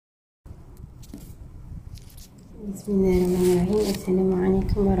Bismillahirrahmanirrahim.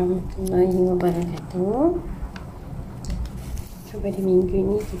 Assalamualaikum warahmatullahi wabarakatuh. Pada minggu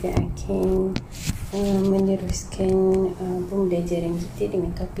ini kita akan meneruskan pembelajaran kita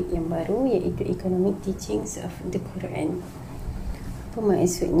dengan topik yang baru, iaitu Economic Teachings of the Quran. Apa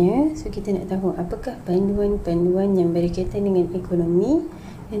maksudnya? So kita nak tahu apakah panduan-panduan yang berkaitan dengan ekonomi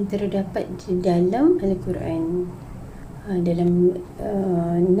yang terdapat di dalam Al-Quran. Dalam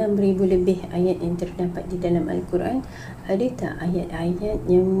 6,000 lebih ayat yang terdapat di dalam Al-Quran, ada tak ayat-ayat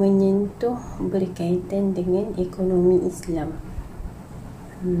yang menyentuh berkaitan dengan ekonomi Islam?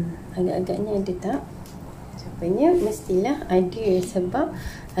 Agak-agaknya ada tak? Sebenarnya mestilah ada, sebab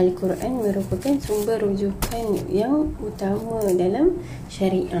Al-Quran merupakan sumber rujukan yang utama dalam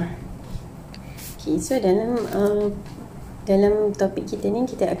syariah. Okay, so dalam topik kita ni,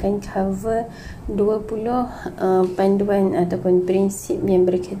 kita akan cover 20 panduan ataupun prinsip yang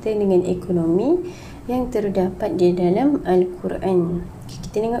berkaitan dengan ekonomi yang terdapat di dalam Al-Quran.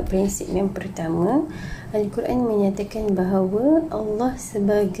 Kita tengok prinsip yang pertama. Al-Quran menyatakan bahawa Allah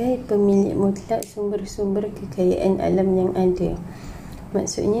sebagai pemilik mutlak sumber-sumber kekayaan alam yang ada.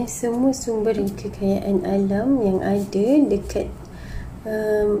 Maksudnya semua sumber kekayaan alam yang ada dekat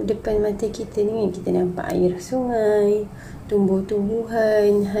depan mata kita ni, kita nampak air sungai,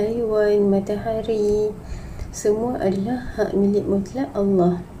 tumbuh-tumbuhan, haiwan, matahari, semua adalah hak milik mutlak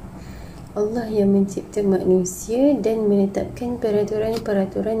Allah. Allah yang mencipta manusia dan menetapkan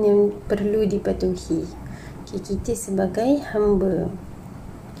peraturan-peraturan yang perlu dipatuhi. Kita sebagai hamba.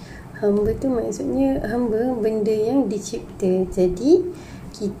 Hamba tu maksudnya hamba benda yang dicipta. Jadi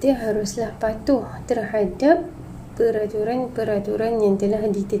kita haruslah patuh terhadap peraturan-peraturan yang telah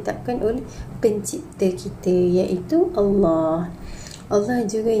ditetapkan oleh pencipta kita, iaitu Allah. Allah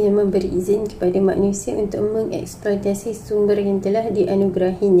juga yang memberi izin kepada manusia untuk mengeksploitasi sumber yang telah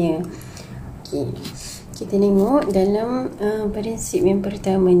dianugerahinya. Okay. Kita tengok dalam prinsip yang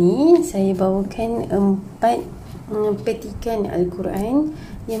pertama ni, saya bawakan 4 petikan Al-Quran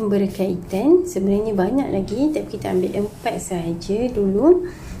yang berkaitan. Sebenarnya banyak lagi, tapi kita ambil 4 sahaja dulu.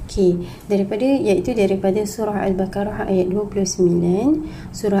 Okay, iaitu daripada surah Al-Baqarah ayat 29,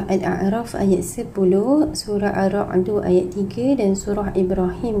 surah Al-A'raf ayat 10, surah Ar-Ra'd ayat 3 dan surah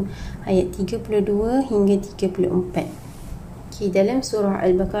Ibrahim ayat 32 hingga 34. Okay, dalam surah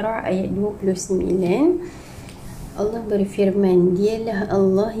Al-Baqarah ayat 29, Allah berfirman, dialah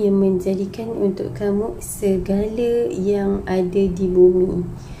Allah yang menjadikan untuk kamu segala yang ada di bumi.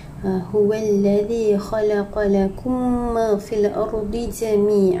 Huwallazi khalaqa lakum ma fil ardi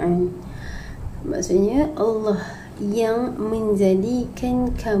jami'an. Maksudnya Allah yang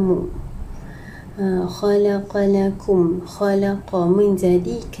menjadikan kamu. Khalaqa lakum, khalaqa,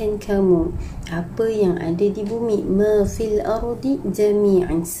 menjadikan kamu apa yang ada di bumi. Ma fil ardi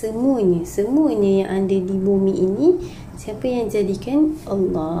jami'an, semuanya yang ada di bumi ini, siapa yang jadikan?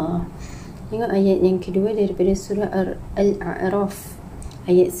 Allah. Tengok ayat yang kedua daripada surah Al-A'raf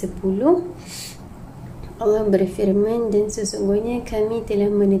ayat 10. Allah berfirman, dan sesungguhnya kami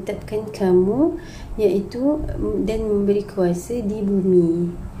telah menetapkan kamu, iaitu dan memberi kuasa di bumi.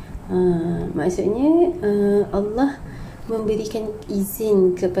 Maksudnya Allah memberikan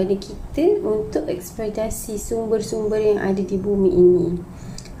izin kepada kita untuk eksploitasi sumber-sumber yang ada di bumi ini.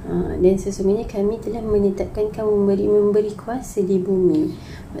 Dan sesungguhnya kami telah menetapkan kamu, memberi kuasa di bumi.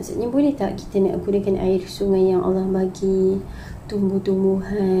 Maksudnya boleh tak kita nak gunakan air sungai yang Allah bagi,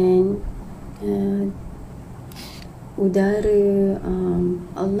 tumbuh-tumbuhan, udara,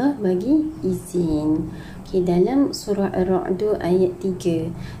 Allah bagi izin. Okay, dalam surah Ar-Ra'd ayat 3,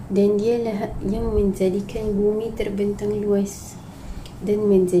 dan dialah yang menjadikan bumi terbentang luas dan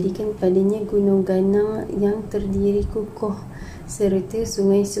menjadikan padanya gunung ganang yang terdiri kukuh serta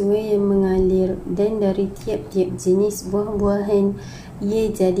sungai-sungai yang mengalir, dan dari tiap-tiap jenis buah-buahan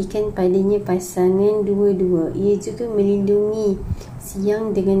ia jadikan padanya pasangan dua-dua. Ia juga melindungi siang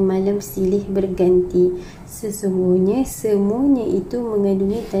dengan malam silih berganti. Sesungguhnya semuanya itu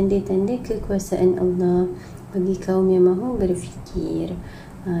mengandungi tanda-tanda kekuasaan Allah bagi kaum yang mahu berfikir.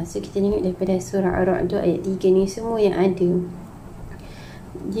 So kita tengok daripada surah Ar-Ra'd ayat 3 ni, semua yang ada.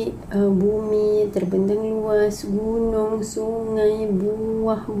 Bumi terbentang luas, gunung, sungai,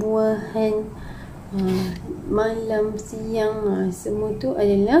 buah-buahan, malam, siang, semua tu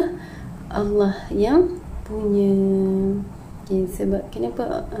adalah Allah yang punya. Okay, sebab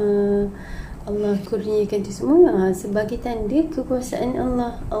kenapa Allah kurniakan itu semua? Sebagai tanda kekuasaan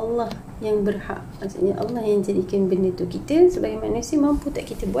Allah. Allah yang berhak. Maksudnya Allah yang jadikan benda tu. Kita sebagai manusia mampu tak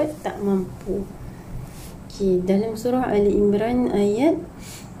kita buat? Tak mampu. Okay, dalam surah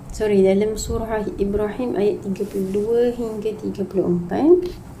dalam surah Ibrahim ayat 32 hingga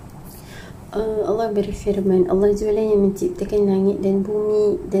 34, Allah berfirman, Allah jualah yang menciptakan langit dan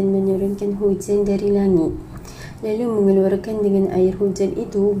bumi dan menurunkan hujan dari langit, lalu mengeluarkan dengan air hujan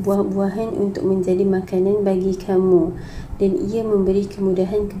itu buah-buahan untuk menjadi makanan bagi kamu, dan ia memberi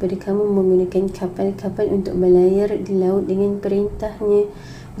kemudahan kepada kamu menggunakan kapal-kapal untuk berlayar di laut dengan perintahnya,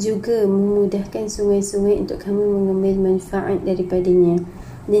 juga memudahkan sungai-sungai untuk kamu mengambil manfaat daripadanya.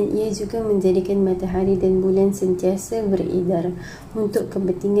 Dan ia juga menjadikan matahari dan bulan sentiasa beredar untuk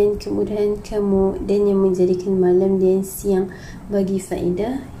kepentingan kemudahan kamu, dan yang menjadikan malam dan siang bagi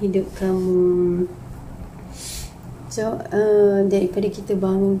faedah hidup kamu. So daripada kita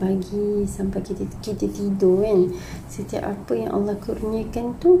bangun pagi sampai kita tidur kan, setiap apa yang Allah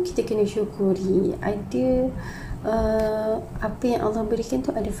kurniakan tu kita kena syukuri. Ada apa yang Allah berikan tu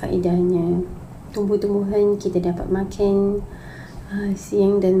ada faedahnya. Tumbuh-tumbuhan kita dapat makan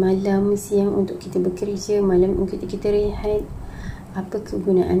siang dan malam, siang untuk kita bekerja, malam untuk kita rehat. Apa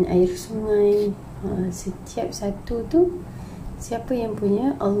kegunaan air sungai, setiap satu tu siapa yang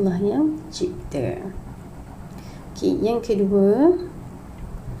punya? Allah yang cipta. Yang kedua,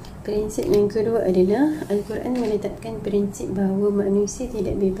 prinsip yang kedua adalah Al-Quran menetapkan prinsip bahawa manusia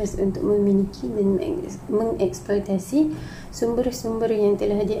tidak bebas untuk memiliki dan mengeksploitasi sumber-sumber yang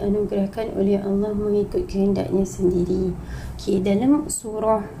telah dianugerahkan oleh Allah mengikut kehendaknya sendiri. Dalam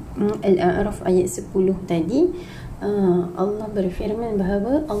surah Al-A'raf ayat 10 tadi, Allah berfirman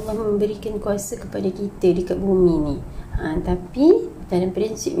bahawa Allah memberikan kuasa kepada kita dekat bumi ni. Tapi dalam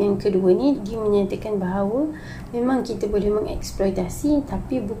prinsip yang kedua ni, dia menyatakan bahawa memang kita boleh mengeksploitasi,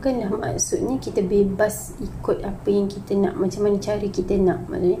 tapi bukanlah maksudnya kita bebas ikut apa yang kita nak, macam mana cara kita nak.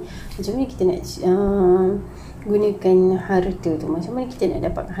 Maksudnya macam mana kita nak gunakan harta tu, macam mana kita nak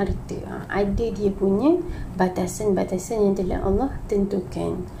dapat harta. Ada dia punya batasan-batasan yang telah Allah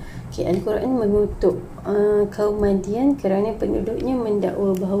tentukan. Al-Quran mengutuk kaum Madian kerana penduduknya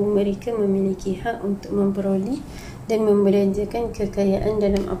mendakwa bahawa mereka memiliki hak untuk memperoleh dan membelanjakan kekayaan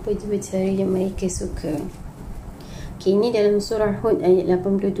dalam apa jua cara yang mereka suka. Ini dalam surah Hud ayat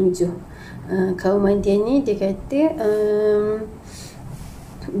 87. Kaum Madian ni dia kata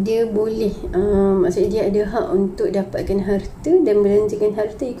dia boleh, maksudnya dia ada hak untuk dapatkan harta dan belanjakan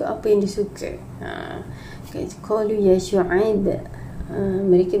harta ikut apa yang dia suka. Qalu ya Syu'aib,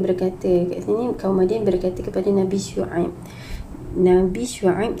 mereka berkata, kat sini kaum Madian berkata kepada Nabi Syu'aib. Nabi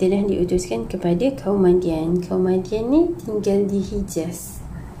Syu'aib telah diutuskan kepada kaum Madian. Kaum Madian ni tinggal di Hijaz,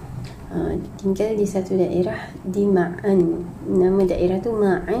 tinggal di satu daerah di Ma'an. Nama daerah tu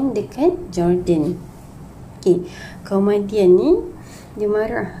Ma'an dekat Jordan. Kaum Madian ni dia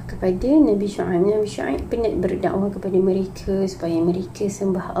marah kepada Nabi Syu'aib. Nabi Syu'aib penat berdakwah kepada mereka supaya mereka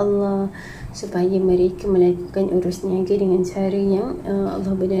sembah Allah, supaya mereka melakukan urus niaga dengan cara yang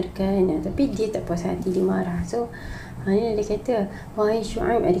Allah benarkan. Tapi dia tak puas hati, dia marah. So dia kata, wahai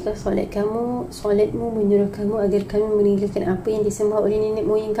Syu'aib, adakah solatmu menyuruh kamu agar kami meninggalkan apa yang disembah oleh nenek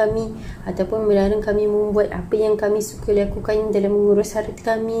moyang kami, ataupun melarang kami membuat apa yang kami suka lakukan dalam mengurus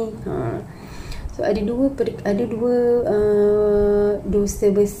harta kami? So ada dua dosa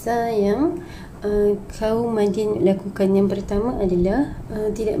besar yang kaum Madian lakukan. Yang pertama adalah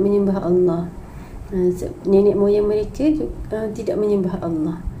tidak menyembah Allah. Nenek moyang mereka tidak menyembah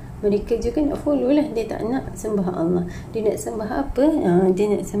Allah. Mereka juga nak follow lah, dia tak nak sembah Allah. Dia nak sembah apa? Dia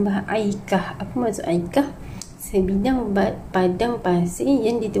nak sembah Aikah. Apa maksud Aikah? Sebidang padang pasir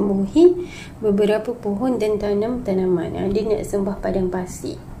yang ditumbuhi beberapa pohon dan tanaman. Dia nak sembah padang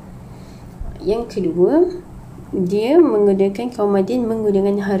pasir. Yang kedua, dia menggunakan, kaum Madian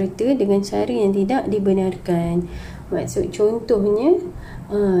menggunakan harta dengan cara yang tidak dibenarkan. Maksud contohnya,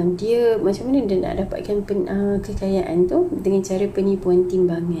 dia macam mana dia nak dapatkan kekayaan tu? Dengan cara penipuan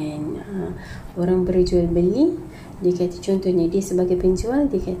timbangan. Orang berjual beli, dia kata contohnya dia sebagai penjual,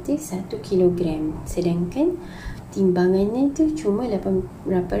 dia kata 1 kilogram, sedangkan timbangannya tu cuma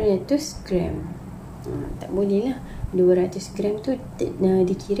 800 gram. Tak boleh lah, 200 gram tu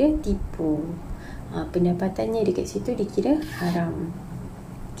dikira tipu. Pendapatannya dekat situ dikira haram.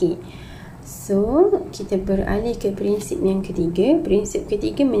 So kita beralih ke prinsip yang ketiga. Prinsip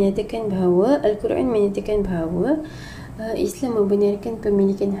ketiga menyatakan bahawa Al-Quran menyatakan bahawa Islam membenarkan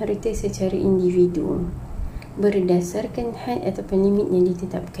pemilikan harta secara individu berdasarkan had ataupun limit yang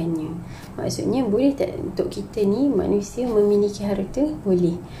ditetapkannya. Maksudnya boleh tak untuk kita ni manusia memiliki harta?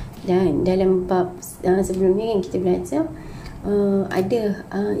 Boleh. Dan dalam bab sebelumnya yang kita belajar, ada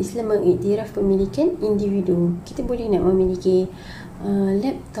Islam mengiktiraf pemilikan individu. Kita boleh nak memiliki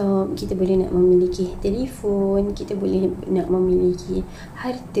laptop, kita boleh nak memiliki telefon, kita boleh nak memiliki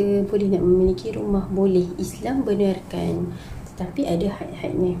harta, boleh nak memiliki rumah, boleh. Islam benarkan, tetapi ada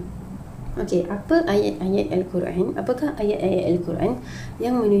had-hadnya. Okey, apa ayat-ayat Al-Quran? Apakah ayat-ayat Al-Quran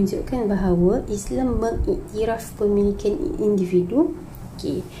yang menunjukkan bahawa Islam mengiktiraf pemilikan individu?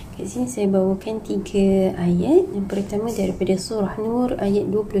 Okey, kat sini saya bawakan 3 ayat. Yang pertama daripada surah Nur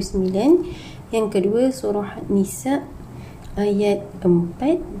ayat 29, yang kedua surah Nisa ayat 4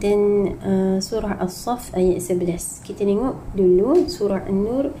 dan surah As-Saff ayat 11. Kita tengok dulu surah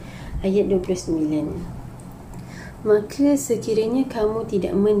An-Nur ayat 29. Maka sekiranya kamu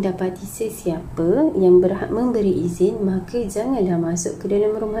tidak mendapati sesiapa yang berhak memberi izin, maka janganlah masuk ke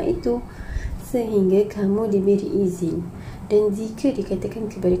dalam rumah itu sehingga kamu diberi izin. Dan jika dikatakan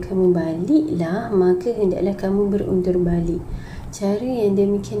kepada kamu baliklah, maka hendaklah kamu berundur balik. Cara yang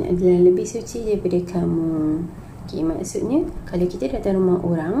demikian adalah lebih suci daripada kamu. Okay, maksudnya kalau kita datang rumah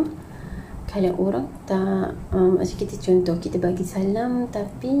orang, kalau orang tak macam kita contoh, kita bagi salam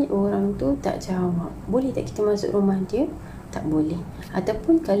tapi orang tu tak jawab, boleh tak kita masuk rumah dia? Tak boleh.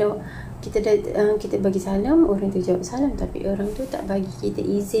 Ataupun kalau kita bagi salam, orang tu jawab salam tapi orang tu tak bagi kita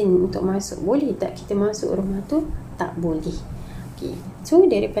izin untuk masuk, boleh tak kita masuk rumah tu? Tak boleh. Okay. So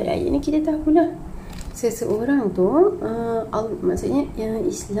daripada ayat ni kita tahulah seseorang tu maksudnya yang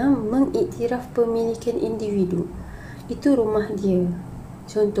Islam mengiktiraf pemilikan individu. Itu rumah dia.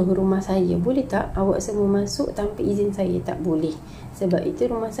 Contoh rumah saya, boleh tak awak semua masuk tanpa izin saya? Tak boleh, sebab itu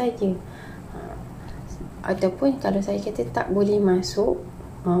rumah saya. Ataupun kalau saya kata tak boleh masuk,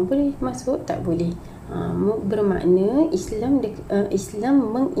 boleh masuk? Tak boleh. Bermakna Islam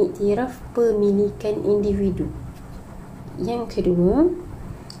mengiktiraf pemilikan individu. Yang kedua,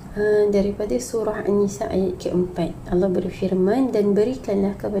 daripada surah An-Nisa ayat ke-4, Allah berfirman, dan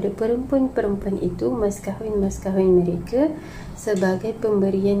berikanlah kepada perempuan-perempuan itu mas kahwin mereka sebagai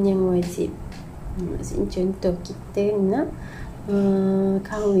pemberian yang wajib. Maksudnya contoh kita nak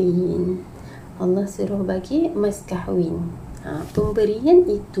kahwin, Allah suruh bagi mas kahwin. Pemberian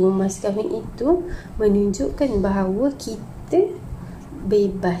itu, mas kahwin itu menunjukkan bahawa kita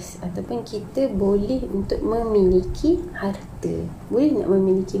bebas ataupun kita boleh untuk memiliki harta, boleh nak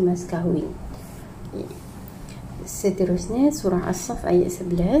memiliki mas kahwin. Seterusnya surah As-Saff ayat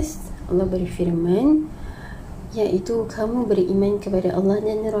 11, Allah berfirman, iaitu kamu beriman kepada Allah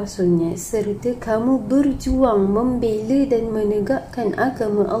dan Rasulnya serta kamu berjuang membela dan menegakkan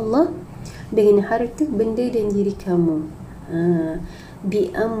agama Allah dengan harta, benda dan diri kamu. Bi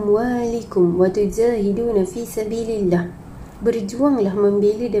amwalikum wa tujahiduna fi sabilillah. Berjuanglah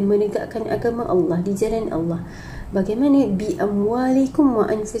membela dan menegakkan agama Allah di jalan Allah. Bagaimana? Bi amwalikum wa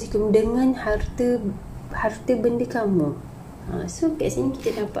anfusikum, dengan harta benda kamu. So kat sini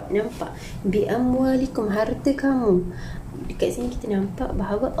kita nampak bi amwalikum, harta kamu. Dekat sini kita nampak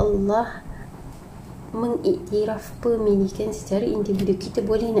bahawa Allah mengiktiraf pemilikan secara individu. Kita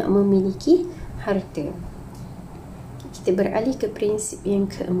boleh nak memiliki harta. Kita beralih ke prinsip yang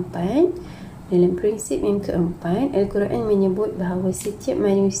keempat. Dalam prinsip yang keempat, Al-Quran menyebut bahawa setiap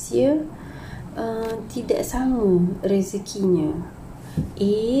manusia tidak sama rezekinya.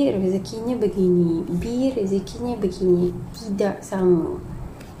 A rezekinya begini, B rezekinya begini, tidak sama.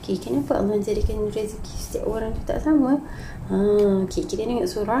 Okay, kenapa Allah jadikan rezeki setiap orang itu tak sama? Okay, kita tengok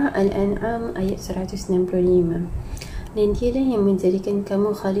surah Al-An'am ayat 165. Dan dialah yang menjadikan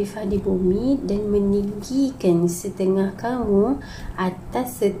kamu khalifah di bumi dan meninggikan setengah kamu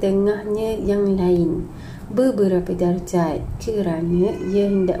atas setengahnya yang lain beberapa darjat, kerana ia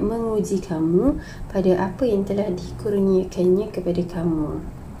hendak menguji kamu pada apa yang telah dikurniakannya kepada kamu.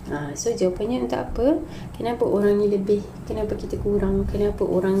 So jawapannya untuk apa? Kenapa orang ni lebih, kenapa kita kurang? Kenapa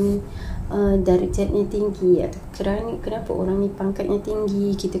orang ni darjatnya tinggi? Atau kenapa orang ni pangkatnya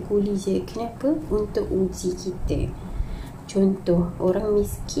tinggi, kita kuli je? Kenapa? Untuk uji kita. Contoh, orang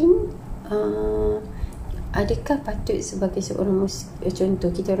miskin, adakah patut sebagai seorang contoh,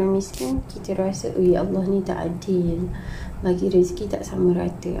 kita orang miskin, kita rasa ya Allah ni tak adil, bagi rezeki tak sama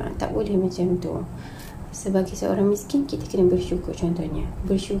rata. Tak boleh macam tu. Sebagai seorang miskin, kita kena bersyukur. Contohnya,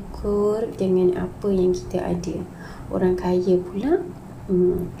 bersyukur dengan apa yang kita ada. Orang kaya pula,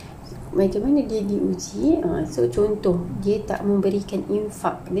 bagaimana dia diuji? So contoh, dia tak memberikan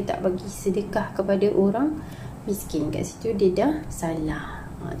infak, dia tak bagi sedekah kepada orang miskin, kat situ dia dah salah.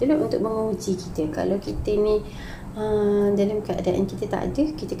 Itulah untuk menguji kita. Kalau kita ni dalam keadaan kita tak ada,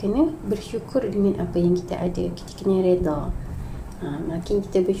 kita kena bersyukur dengan apa yang kita ada. Kita kena reda. Makin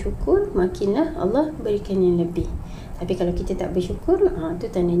kita bersyukur, makinlah Allah berikan yang lebih. Tapi kalau kita tak bersyukur, tu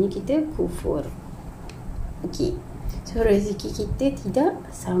tandanya kita kufur. Okey, so rezeki kita tidak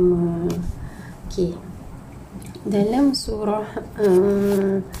sama. Okey, dalam surah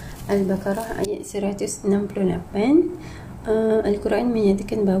Al-Baqarah ayat 168, Al-Quran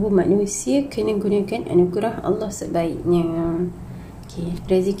menyatakan bahawa manusia kena gunakan anugerah Allah sebaiknya.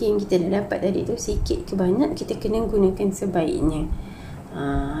 Rezeki yang kita dah dapat tadi tu sikit ke banyak, kita kena gunakan sebaiknya.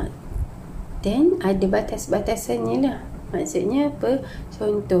 Dan ada batas-batasannya lah. Maksudnya apa?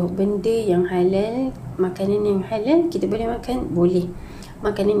 Contoh, benda yang halal, makanan yang halal kita boleh makan, boleh.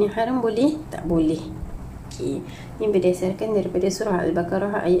 Makanan yang haram boleh, tak boleh. Ini berdasarkan daripada surah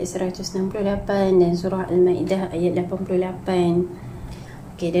Al-Baqarah ayat 168 dan surah Al-Ma'idah ayat 88.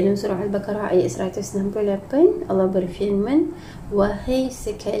 Dalam surah Al-Baqarah ayat 168 Allah berfirman, wahai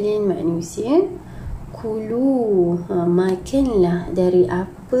sekalian manusia, kulu, makanlah dari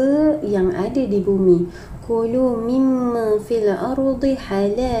apa yang ada di bumi. Kulu mimma fil ardi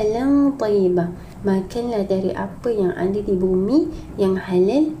halalan tayyibah. Makanlah dari apa yang ada di bumi yang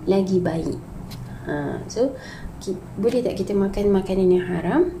halal lagi baik. So boleh tak kita makan makanan yang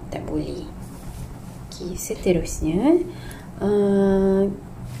haram? Tak boleh. Seterusnya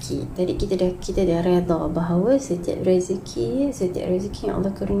tadi kita dah reda bahawa setiap rezeki yang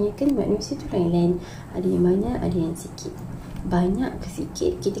Allah kurniakan manusia tu lain-lain. Ada yang banyak, ada yang sikit. Banyak ke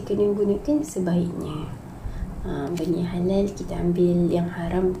sikit kita kena gunakan sebaiknya. Benda halal kita ambil, yang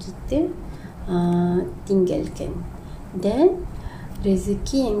haram kita tinggalkan. Dan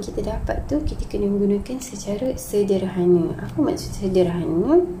rezeki yang kita dapat tu kita kena gunakan secara sederhana. Apa maksud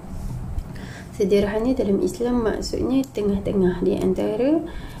sederhana? Sederhana dalam Islam maksudnya tengah-tengah di antara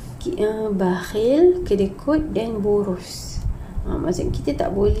bakhil, kedekut dan boros. Maksud kita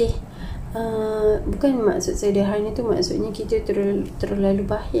tak boleh bukan maksud sederhana tu maksudnya kita terlalu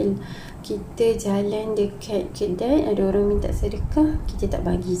bakhil. Kita jalan dekat kedai, ada orang minta sedekah, kita tak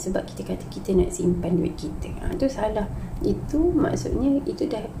bagi sebab kita kata kita nak simpan duit kita. Itu salah. Itu maksudnya itu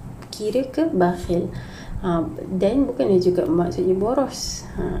dah kira ke bakhil. Dan bukanlah juga maksudnya boros.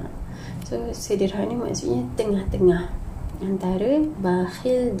 So sederhana maksudnya tengah-tengah antara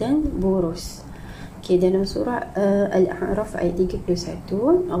bakhil dan boros. Dalam surah Al-A'raf ayat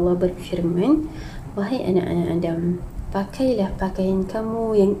 31 Allah berfirman, wahai anak-anak Adam, pakailah pakaian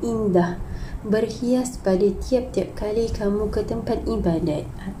kamu yang indah, berhias pada tiap-tiap kali kamu ke tempat ibadat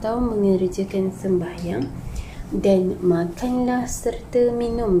atau mengerjakan sembahyang, dan makanlah serta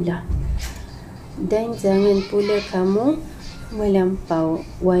minumlah, dan jangan pula kamu melampau,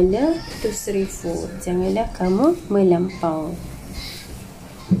 wala tusrifu, janganlah kamu melampau.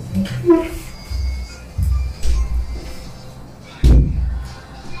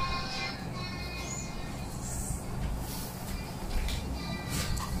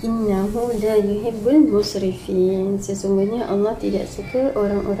 Innahu la yuhibbul musrifin, sesungguhnya Allah tidak suka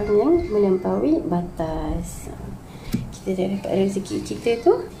orang-orang yang melampaui batas. Kita dah dapat rezeki kita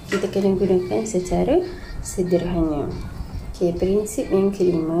tu, kita kena gunakan secara sederhana. Prinsip yang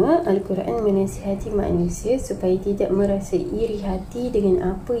kelima, Al-Quran menasihati manusia supaya tidak merasa iri hati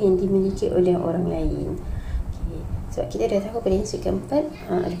dengan apa yang dimiliki oleh orang lain. Sebab kita dah tahu prinsip keempat,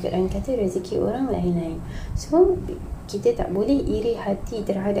 Al-Quran kata rezeki orang lain-lain. So kita tak boleh iri hati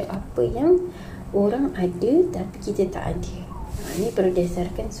terhadap apa yang orang ada tapi kita tak ada. Ini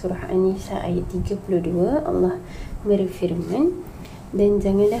berdasarkan surah An-Nisa ayat 32. Allah berfirman, dan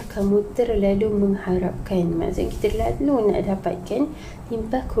janganlah kamu terlalu mengharapkan, maksud kita terlalu nak dapatkan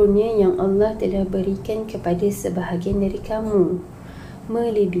limpah kurnia yang Allah telah berikan kepada sebahagian dari kamu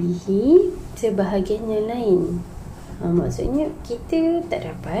melebihi sebahagian yang lain. Maksudnya kita tak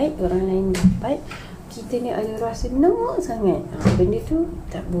dapat, orang lain dapat, kita ni ada rasa nak sangat. Benda tu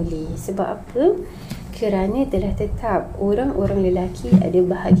tak boleh. Sebab apa? Kerana telah tetap orang-orang lelaki ada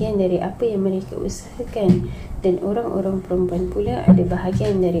bahagian dari apa yang mereka usahakan, dan orang-orang perempuan pula ada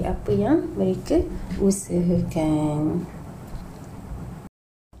bahagian dari apa yang mereka usahakan.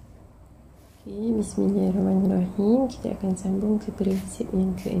 Bismillahirrahmanirrahim. Kita akan sambung ke prinsip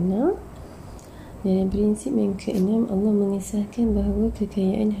yang keenam. Dalam prinsip yang keenam, Allah mengisahkan bahawa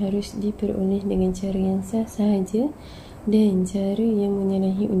kekayaan harus diperoleh dengan cara yang sah sahaja, dan cara yang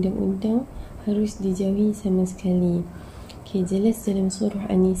menyalahi undang-undang harus dijauhi sama sekali. Jelas dalam surah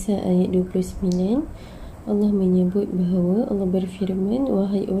An-Nisa ayat 29 Allah menyebut bahawa Allah berfirman,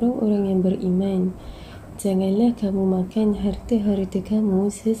 wahai orang-orang yang beriman, janganlah kamu makan harta-harta kamu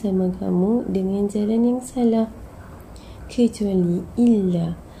sesama kamu dengan jalan yang salah, kecuali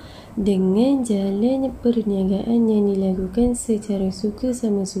dengan jalan perniagaan yang dilakukan secara suka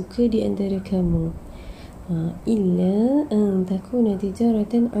sama suka di antara kamu. Illa an takuna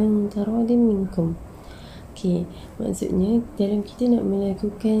tijaratan an taradin minkum. Maksudnya dalam kita nak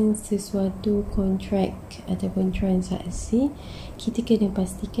melakukan sesuatu kontrak ataupun transaksi, kita kena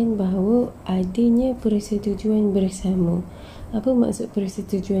pastikan bahawa adanya persetujuan bersama. Apa maksud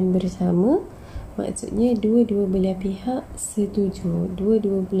persetujuan bersama? Maksudnya dua-dua belah pihak setuju,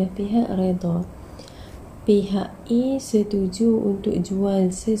 dua-dua belah pihak redha. pihak A setuju untuk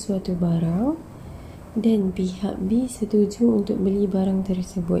jual sesuatu barang dan pihak B setuju untuk beli barang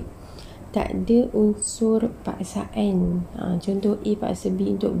tersebut. Tak ada unsur paksaan. Contoh A paksa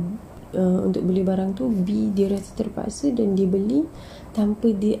B untuk beli barang tu, B dia rasa terpaksa dan dia beli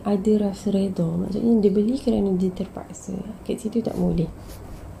tanpa dia ada rasa redha. Maksudnya dia beli kerana dia terpaksa. Kat situ tak boleh.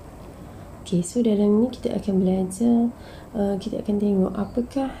 Okay, so dalam ni kita akan belajar, kita akan tengok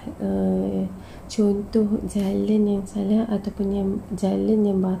apakah contoh jalan yang salah ataupun jalan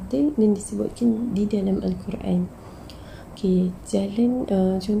yang batil yang disebutkan di dalam Al-Quran. Okay,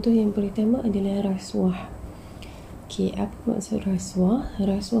 contoh yang pertama adalah rasuah. Okay, apa maksud rasuah?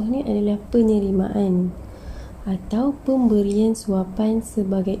 Rasuah ni adalah penerimaan atau pemberian suapan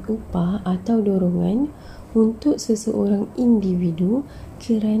sebagai upah atau dorongan untuk seseorang individu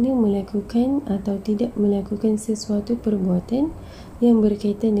kerana melakukan atau tidak melakukan sesuatu perbuatan yang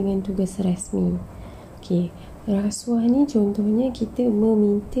berkaitan dengan tugas rasmi. Okay, rasuah ni contohnya kita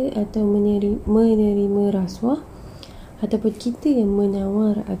meminta atau menerima rasuah, ataupun kita yang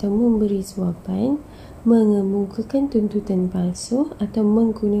menawar atau memberi suapan, mengemukakan tuntutan palsu atau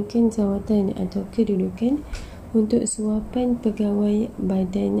menggunakan jawatan atau kedudukan untuk suapan pegawai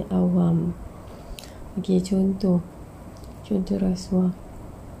badan awam. Okey, contoh rasuah.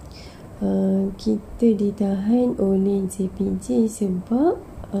 Kita ditahan oleh JPJ sebab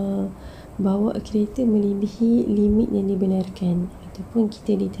bawa kereta melebihi limit yang dibenarkan, ataupun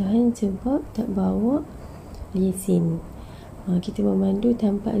kita ditahan sebab tak bawa lesen. Kita memandu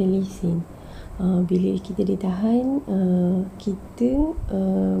tanpa ada lesen. Bila kita ditahan, kita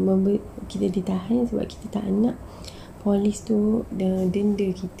ditahan sebab kita tak nak polis tu denda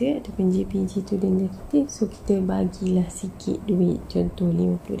kita ataupun JPJ tu denda kita, so kita bagilah sikit duit, contoh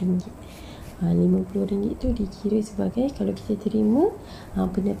RM50. RM50 tu dikira sebagai, kalau kita terima,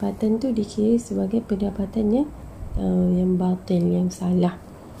 pendapatan tu dikira sebagai pendapatan yang batil, yang salah.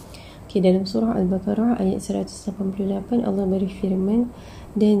 Okay, dalam surah Al-Baqarah ayat 188 Allah berfirman,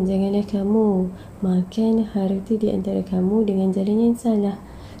 dan janganlah kamu makan harta di antara kamu dengan jalan yang salah,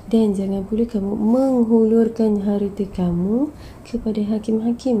 dan jangan pula kamu menghulurkan harta kamu kepada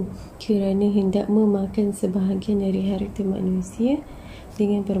hakim-hakim kerana hendak memakan sebahagian dari harta manusia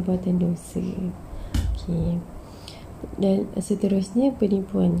dengan perbuatan dosa. Okay. Dan seterusnya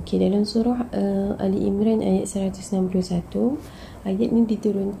penipuan. Okay, dalam surah Ali Imran ayat 161, ayat ni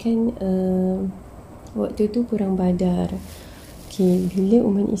diturunkan waktu tu perang Badar. Okay, bila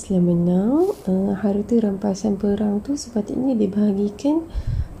umat Islam menang, harta rampasan perang tu sepatutnya dibahagikan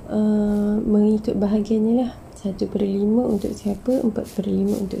mengikut bahagiannya lah. 1/5 untuk siapa,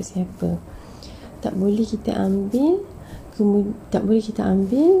 4/5 untuk siapa. Tak boleh kita ambil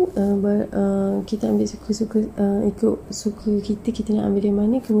kita ambil suka-suka, ikut suka kita nak ambil dari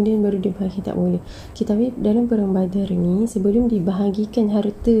mana, kemudian baru dibahagi. Tak boleh. Kita ambil dalam perang Badar ni, sebelum dibahagikan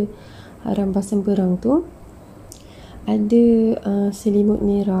harta rampasan perang tu, ada selimut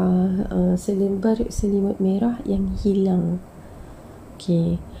merah, selembar selimut merah yang hilang.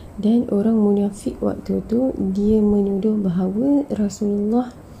 Okay. Dan orang munafik waktu tu, dia menuduh bahawa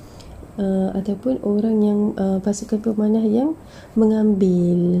Rasulullah ataupun orang yang pasukan pemanah yang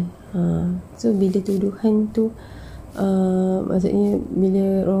mengambil. So bila tuduhan tu maksudnya bila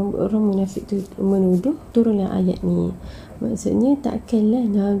orang munafik tu menuduh, turunlah ayat ni. Maksudnya takkanlah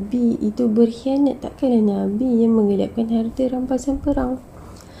Nabi itu berkhianat, takkanlah Nabi yang menggelapkan harta rampasan perang.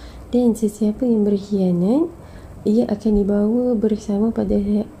 Dan sesiapa yang berkhianat, ia akan dibawa bersama pada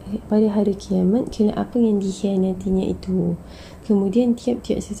hari kiamat kerana apa yang dikhianatinya itu. Kemudian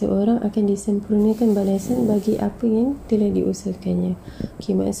tiap-tiap seseorang akan disempurnakan balasan bagi apa yang telah diusahakannya.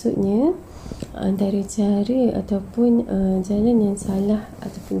 Okay, maksudnya antara cara ataupun jalan yang salah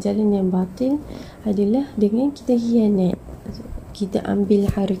ataupun jalan yang batil adalah dengan kita khianat. Kita ambil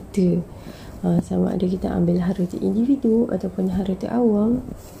harta, sama ada kita ambil harta individu ataupun harta awam,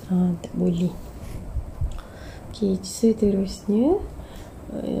 tak boleh. Okay, seterusnya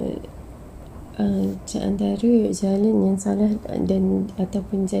antara jalan yang salah dan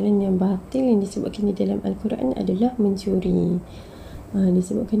ataupun jalan yang batil yang disebutkan di dalam Al-Quran adalah mencuri.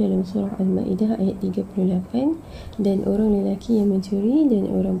 Disebutkan dalam surah Al-Ma'idah ayat 38, dan orang lelaki yang mencuri dan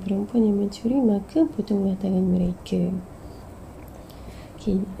orang perempuan yang mencuri, maka potonglah tangan mereka.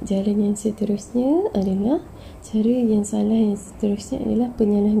 Okay, jalan yang seterusnya adalah, cara yang salah yang seterusnya adalah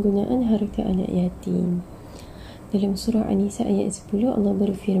penyalahgunaan harta anak yatim. Dalam surah An-Nisa ayat 10 Allah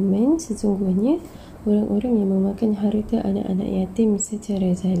berfirman, sesungguhnya orang-orang yang memakan harta anak-anak yatim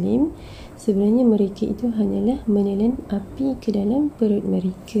secara zalim, sebenarnya mereka itu hanyalah menelan api ke dalam perut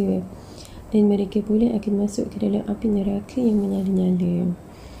mereka, dan mereka pula akan masuk ke dalam api neraka yang menyala-nyala.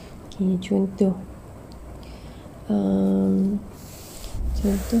 Okay, contoh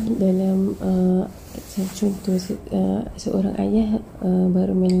contoh dalam seorang ayah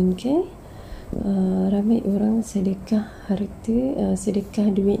baru meninggal, ramai orang sedekah harta,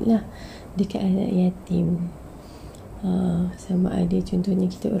 sedekah duit lah dekat anak yatim. Sama ada contohnya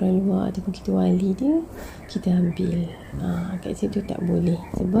kita orang luar ataupun kita wali dia, kita ambil. Kat situ tak boleh,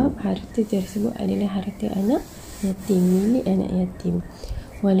 sebab harta tersebut adalah harta anak yatim, milik anak yatim.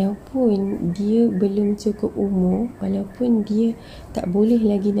 Walaupun dia belum cukup umur, walaupun dia tak boleh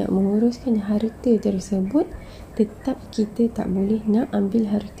lagi nak menguruskan harta tersebut, tetap kita tak boleh nak ambil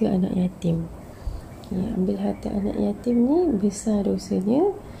harta anak yatim. Ambil harta anak yatim ni besar dosanya,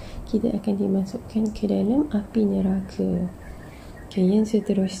 kita akan dimasukkan ke dalam api neraka. Yang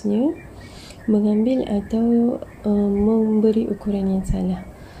seterusnya, mengambil atau memberi ukuran yang salah.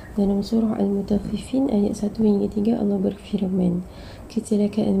 Dalam surah Al-Mutaffifin ayat 1 hingga 3 Allah berfirman,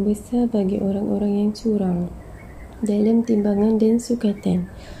 kecelakaan besar bagi orang-orang yang curang dalam timbangan dan sukatan.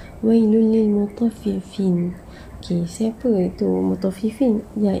 Wailul lil mutaffifin. Siapa itu mutaffifin?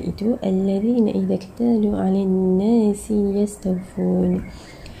 Iaitu alladzina idza iktalu 'alan nasi yastawfun.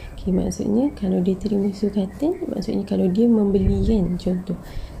 Maksudnya kalau dia terima sukatan, maksudnya kalau dia membeli kan, contoh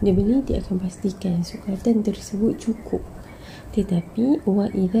dia beli, dia akan pastikan sukatan tersebut cukup. Tetapi wa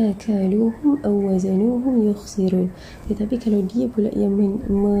idza kaluhum aw wazanuhum yukhsirun. Tetapi kalau dia pula yang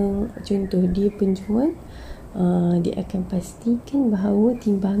contoh dia penjual, dia akan pastikan bahawa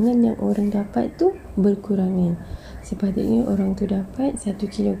timbangan yang orang dapat tu berkurangan. Sepatutnya orang tu dapat 1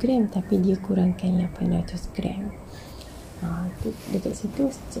 kilogram tapi dia kurangkan 800 gram. Dekat situ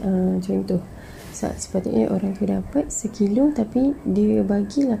contoh sepatutnya orang tu dapat 1 kilo tapi dia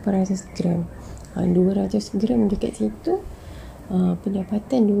bagi 800 gram. 200 gram dekat situ,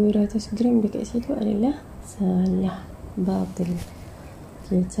 pendapatan 200 gram dekat situ adalah salah, batil.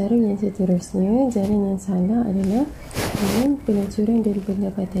 Cara yang seterusnya, jalan yang salah adalah dengan pelacuran dari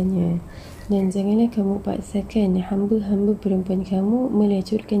pendapatannya. Dan janganlah kamu paksakan hamba-hamba perempuan kamu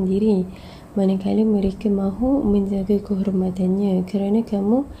melacurkan diri manakala mereka mahu menjaga kehormatannya, kerana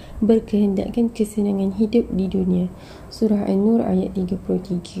kamu berkehendakkan kesenangan hidup di dunia. Surah An-Nur ayat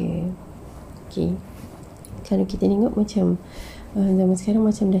 33. Kalau kita tengok macam zaman sekarang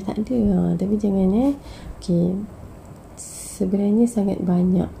macam dah tak ada, tapi jangan sebenarnya sangat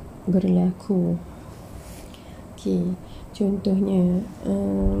banyak berlaku. Contohnya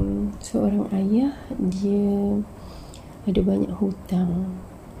seorang ayah, dia ada banyak hutang.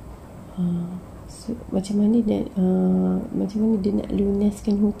 Macam mana dia nak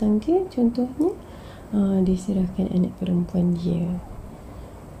lunaskan hutang dia? Contohnya dia serahkan anak perempuan dia.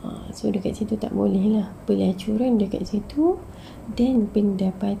 So dekat situ tak boleh lah, pelacuran dekat situ, dan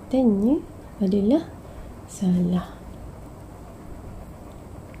pendapatannya adalah salah.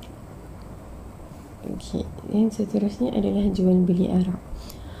 Yang seterusnya adalah jual beli arak.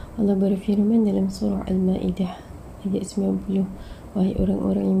 Allah berfirman dalam surah Al-Ma'idah ayat 90, wahai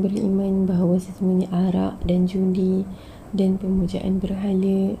orang-orang yang beriman, bahawa sesungguhnya arak dan judi dan pemujaan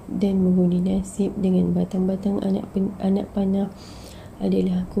berhala dan mengundi nasib dengan batang-batang anak panah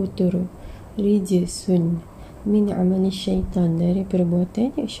adalah kotor, rijsun min amali syaitan, dari perbuatan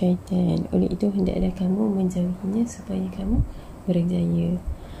syaitan. Oleh itu hendaklah kamu menjauhinya supaya kamu berjaya.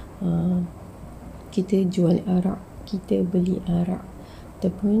 Kita jual arak, kita beli arak,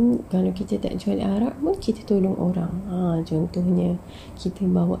 ataupun kalau kita tak jual arak pun kita tolong orang. Contohnya kita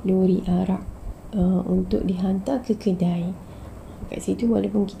bawa lori arak untuk dihantar ke kedai. Kat situ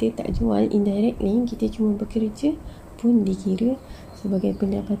walaupun kita tak jual, indirectly kita cuma bekerja, pun dikira sebagai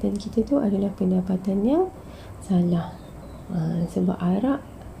pendapatan kita tu adalah pendapatan yang salah. Sebab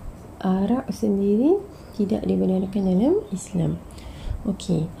arak sendiri tidak dibenarkan dalam Islam.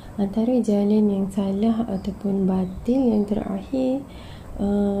 Antara jalan yang salah ataupun batil yang terakhir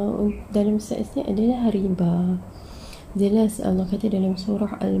dalam saiznya adalah riba. Jelas Allah kata dalam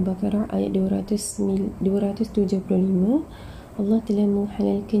surah Al-Baqarah ayat 275, Allah telah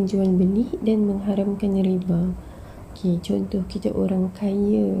menghalalkan jual beli dan mengharamkan riba. Contoh kita orang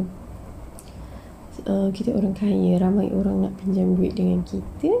kaya, ramai orang nak pinjam duit dengan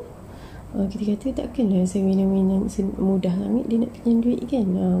kita. Kita kata takkanlah sewena-wena mudah sangat dia nak pinjam duit kan.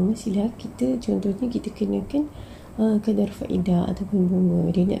 Mestilah kita, contohnya kita kenakan kadar faedah ataupun bunga.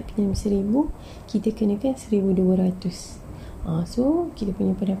 Dia nak pinjam 1,000, kita kenakan 1,200. So kita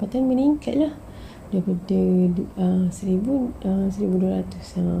punya pendapatan meningkat lah daripada 1,200.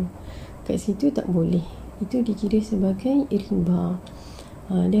 Kat situ tak boleh, itu dikira sebagai riba.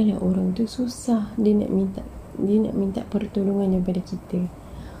 Dah lah orang tu susah, dia nak minta pertolongan daripada kita.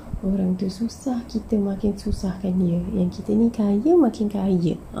 Orang tu susah, kita makin susahkan dia. Yang kita ni kaya, makin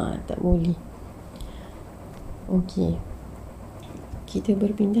kaya. Tak boleh. Okey, kita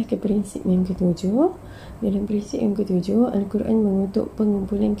berpindah ke prinsip yang ketujuh. Dalam prinsip yang ketujuh, Al-Quran mengutuk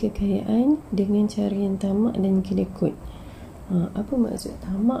pengumpulan kekayaan dengan cara yang tamak dan kedekut. Apa maksud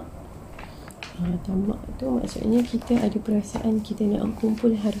tamak? Tamak tu maksudnya kita ada perasaan kita nak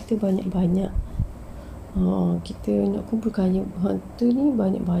kumpul harta banyak-banyak. Kita nak kumpul kaya harta ni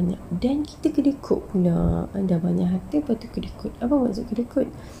banyak-banyak, dan kita kedekut pula. Ada banyak harta, lepas tu kedekut. Apa maksud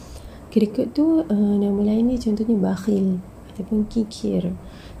kedekut? Kedekut tu nama lain dia contohnya bakhil ataupun kikir.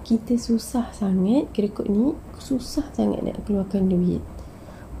 Kita susah sangat, kedekut ni susah sangat nak keluarkan duit.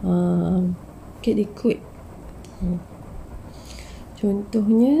 Kedekut.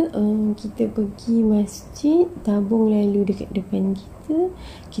 Contohnya kita pergi masjid, tabung lalu dekat depan kita,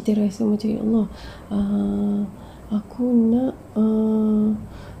 kita rasa macam ya Allah, aku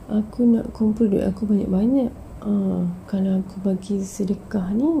nak kumpul duit aku banyak-banyak. Kalau aku bagi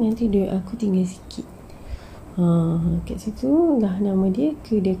sedekah ni, nanti duit aku tinggal sikit. Kat situ lah nama dia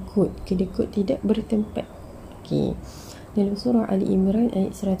kedekut. Kedekut tidak bertempat. Okey. Dalam surah Ali Imran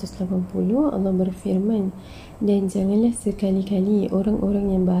ayat 180, Allah berfirman, dan janganlah sekali-kali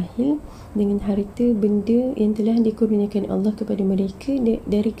orang-orang yang bakhil dengan harta benda yang telah dikurniakan Allah kepada mereka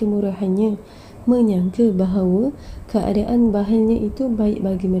dari kemurahannya, menyangka bahawa keadaan bakhilnya itu baik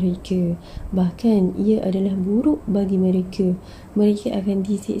bagi mereka, bahkan ia adalah buruk bagi mereka. Mereka akan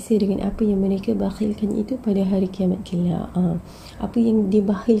disiksa dengan apa yang mereka bakhilkan itu pada hari kiamat kelak. Apa yang dia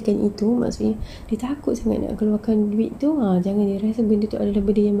bakhilkan itu maksudnya dia takut sangat nak keluarkan duit tu. Jangan dia rasa benda tu adalah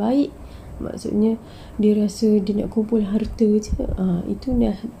benda yang baik. Maksudnya dia rasa dia nak kumpul harta je. Itu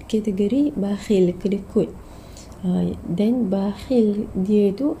dah kategori bakhil, kedekut. Dan bakhil dia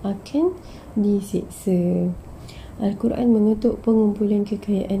tu akan disiksa. Al-Quran mengutuk pengumpulan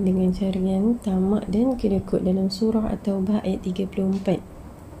kekayaan dengan cara yang tamak dan kedekut. Dalam surah At-Taubah ayat 34,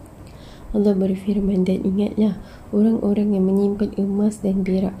 Allah berfirman, dan ingatlah orang-orang yang menyimpan emas dan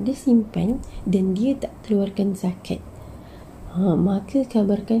perak, dia simpan dan dia tak keluarkan zakat. Maka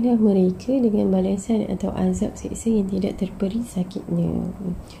kabarkanlah mereka dengan balasan atau azab siksa yang tidak terperi sakitnya.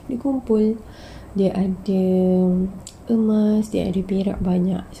 Dia kumpul, dia ada emas, dia ada perak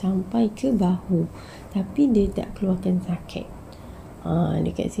banyak sampai ke bahu, tapi dia tak keluarkan zakat.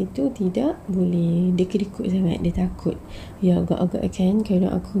 Dekat situ tidak boleh. Dia kedekut sangat, dia takut. Ya agak-agak kan, kalau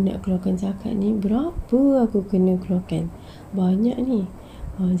aku nak keluarkan zakat ni, berapa aku kena keluarkan? Banyak ni.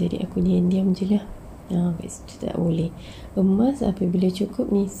 Jadi aku diam-diam je lah. Kat situ tak boleh. Emas apabila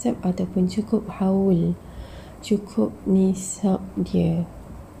cukup nisab ataupun cukup haul, cukup nisab dia.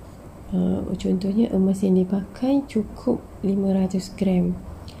 Contohnya emas yang dipakai cukup 500 gram,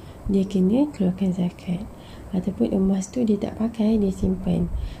 dia kena keluarkan zakat. Ataupun emas tu dia tak pakai, dia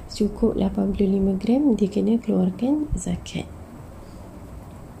simpan, cukup 85 gram, dia kena keluarkan zakat.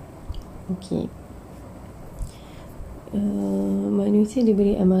 Okey. Manusia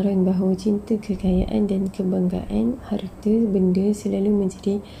diberi amaran bahawa cinta kekayaan dan kebanggaan harta benda selalu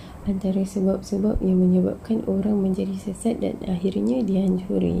menjadi antara sebab-sebab yang menyebabkan orang menjadi sesat dan akhirnya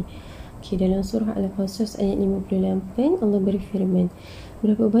dihancuri. Dalam surah Al-Qasas ayat 58, Allah berfirman,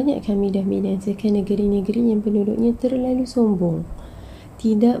 berapa banyak kami dah binasakan negeri-negeri yang penduduknya terlalu sombong,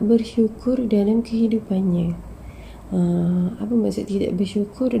 tidak bersyukur dalam kehidupannya. Apa maksud tidak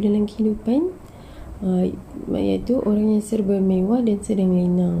bersyukur dalam kehidupan? Iaitu orang yang serba mewah dan sedang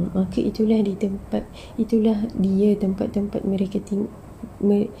lenang, maka itulah dia tempat-tempat mereka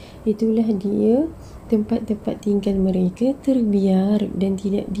tempat-tempat tinggal mereka terbiar dan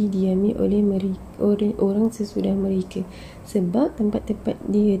tidak didiami oleh orang sesudah mereka, sebab tempat-tempat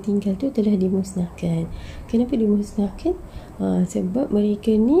dia tinggal tu telah dimusnahkan. Kenapa dimusnahkan? Sebab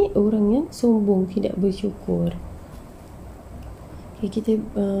mereka ni orang yang sombong, tidak bersyukur. Kita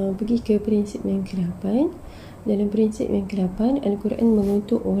pergi ke prinsip yang ke-8. Dalam prinsip yang ke-8, Al-Quran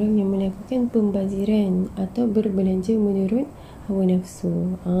mengutuk orang yang melakukan pembaziran atau berbelanja menurut hawa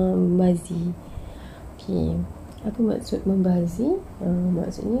nafsu. Membazir. Apa maksud membazir?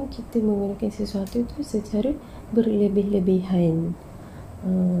 Maksudnya kita menggunakan sesuatu tu secara berlebih-lebihan.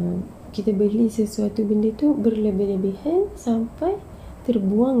 Kita beli sesuatu benda tu berlebih-lebihan sampai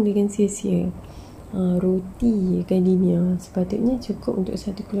terbuang dengan sia-sia. Roti gardenia sepatutnya cukup untuk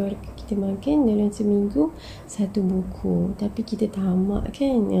satu keluarga kita makan dalam seminggu 1 buku, tapi kita tamak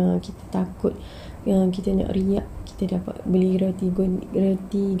kan, kita takut, kita nak riak, kita dapat beli roti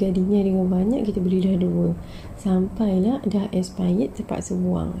gardenia dengan banyak, kita beli dah 2, sampailah dah expired terpaksa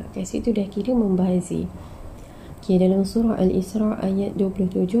buang. Kat situ dah kira membazir. Dalam surah Al-Isra ayat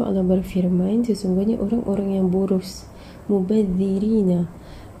 27, Allah berfirman, sesungguhnya orang-orang yang boros, mubadzirina,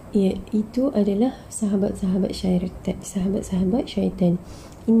 Ya, itu adalah sahabat-sahabat syaitan.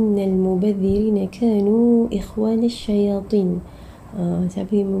 Innal mubadzirina kanu ikhwana syayatin.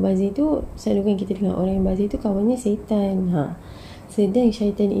 Siapa yang mubazir tu, selalu kan kita dengar orang yang mubazir tu kawannya syaitan. Sedang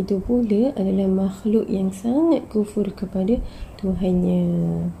syaitan itu pula adalah makhluk yang sangat kufur kepada Tuhannya.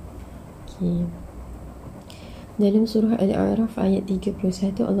 Okay. Dalam surah Al-A'raf ayat 31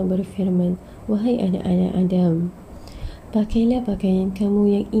 Allah berfirman, wahai anak-anak Adam, pakailah pakaian kamu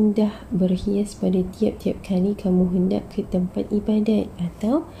yang indah berhias pada tiap-tiap kali kamu hendak ke tempat ibadat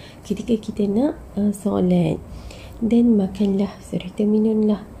atau ketika kita nak solat, dan makanlah serta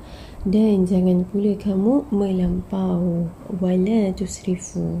minumlah, dan jangan pula kamu melampau, wala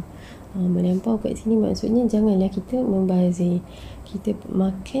tusrifu. Melampau kat sini maksudnya janganlah kita membazir. Kita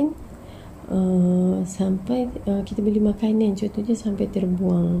makan sampai kita beli makanan contohnya sampai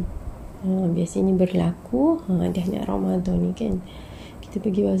terbuang. Biasanya berlaku dah nak Ramadan ni kan, kita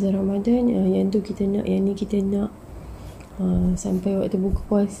pergi bazar Ramadan, yang tu kita nak, yang ni kita nak, sampai waktu buka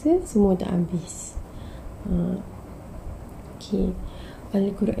puasa semua tak habis. Okay.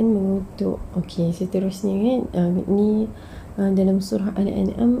 Al-Quran mengutuk. Okay, seterusnya kan, ni dalam surah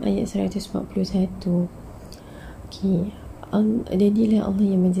Al-An'am ayat 141. Okay. Jadilah Allah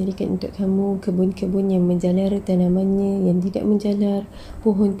yang menjadikan untuk kamu kebun-kebun yang menjalar tanamannya, yang tidak menjalar,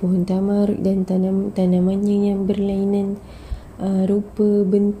 pohon-pohon tamar dan tanamannya yang berlainan rupa,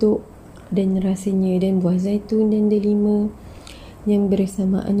 bentuk dan rasanya, dan buah zaitun dan delima yang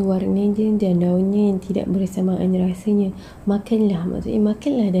bersamaan warnanya dan daunnya yang tidak bersamaan rasanya. Makanlah, maksudnya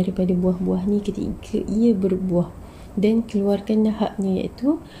makanlah daripada buah-buah ni ketika ia berbuah, dan keluarkanlah haknya,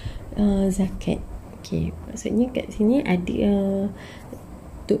 iaitu zakat. Okay, maksudnya kat sini ada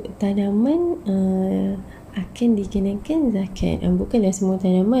tanaman akan dikenakan zakat. Bukanlah semua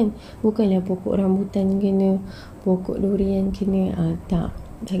tanaman, bukanlah pokok rambutan kena, pokok durian kena, tak.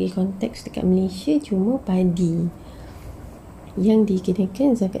 Bagi konteks dekat Malaysia cuma padi yang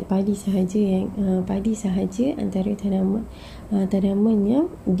dikenakan zakat, padi sahaja, yang padi sahaja antara tanaman yang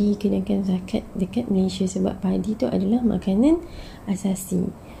dikenakan zakat dekat Malaysia, sebab padi tu adalah makanan asasi.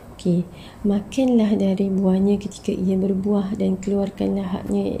 Okey, makanlah dari buahnya ketika ia berbuah, dan keluarkanlah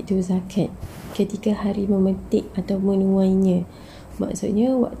haknya, iaitu zakat, ketika hari memetik atau menuainya.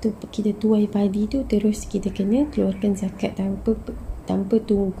 Maksudnya waktu kita tuai padi tu terus kita kena keluarkan zakat tanpa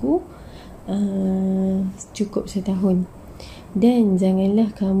tunggu cukup setahun. Dan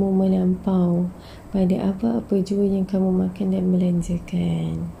janganlah kamu melampau pada apa-apa jua yang kamu makan dan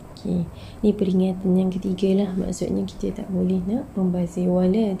belanjakan. Okay. Ni peringatan yang ketiga lah. Maksudnya kita tak boleh nak membazir,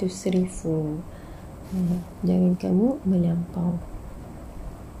 wala tusrifu. Jangan kamu melampau.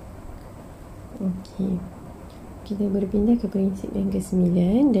 Okay. Kita berpindah ke prinsip yang ke-9.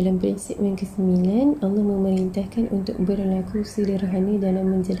 Dalam prinsip yang ke-9, Allah memerintahkan untuk berlaku sederhana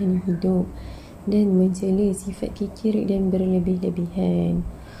dalam menjalani hidup dan mencela sifat kikir dan berlebih-lebihan.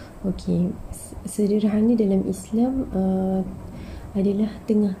 Okey, sederhana dalam Islam adalah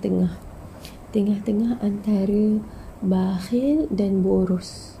tengah-tengah antara bakhil dan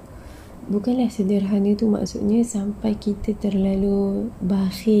boros. Bukanlah sederhana tu maksudnya sampai kita terlalu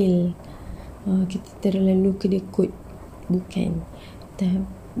bakhil, kita terlalu kedekut, bukan.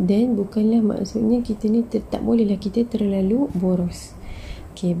 Dan bukanlah maksudnya kita ni tak bolehlah kita terlalu boros.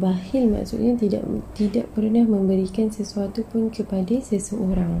 Okay, bakhil maksudnya tidak pernah memberikan sesuatu pun kepada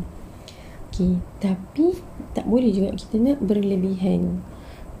seseorang. Okay, tapi tak boleh juga kita nak berlebihan.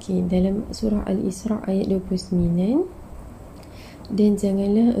 Okay, dalam surah Al-Isra ayat 29, dan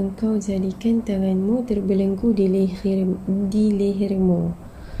janganlah engkau jadikan tanganmu terbelenggu di lehermu.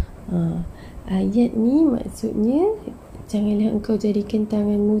 Ayat ni maksudnya janganlah engkau jadikan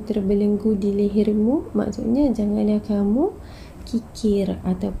tanganmu terbelenggu di lehermu, maksudnya janganlah kamu kikir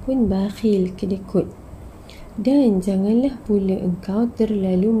ataupun bakhil, kedekut, dan janganlah pula engkau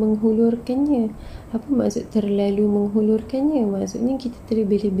terlalu menghulurkannya. Apa maksud terlalu menghulurkannya? Maksudnya kita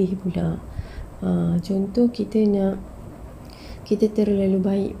terlebih-lebih pula. Contoh kita terlalu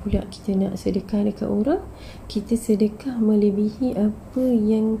baik pula, kita nak sedekah dekat orang, kita sedekah melebihi apa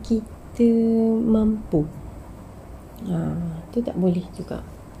yang kita mampu. Itu tak boleh juga,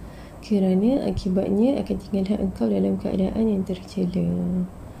 kerana akibatnya akan tinggalkan engkau dalam keadaan yang tercela.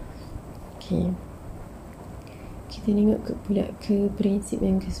 Okay. Kita tengok pula ke prinsip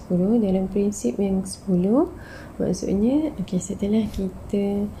yang ke-10. Dalam prinsip yang ke-10, maksudnya setelah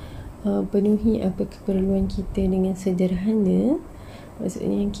kita penuhi apa keperluan kita dengan sederhana,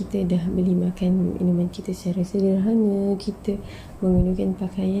 maksudnya kita dah beli makan minuman kita secara sederhana, kita menggunakan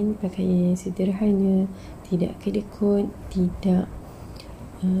pakaian yang sederhana, tidak kedekut, tidak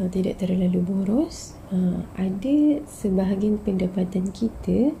tidak terlalu boros. Ada sebahagian pendapatan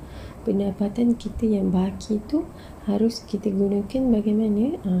kita yang baki tu harus kita gunakan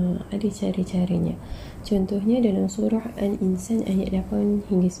bagaimana? Ada cara-caranya. Contohnya dalam surah Al-Insan ayat 8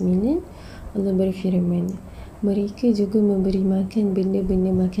 hingga 9, Allah berfirman, mereka juga memberi makan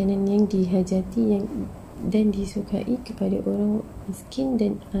benda-benda makanan yang dihajati dan disukai kepada orang miskin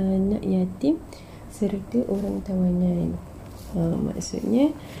dan anak yatim serta orang tawanan.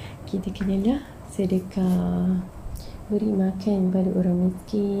 Maksudnya kita kenalah sedekah, beri makan pada orang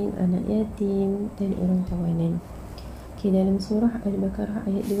miskin, anak yatim dan orang tawanan. Dalam surah Al-Baqarah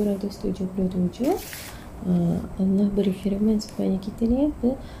ayat 277, Allah berfirman supaya kita ni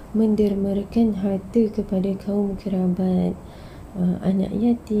mendermakan harta kepada kaum kerabat, anak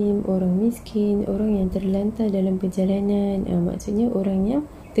yatim, orang miskin, orang yang terlantar dalam perjalanan, maksudnya orang yang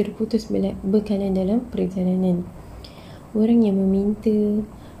terputus bekalan dalam perjalanan, orang yang meminta,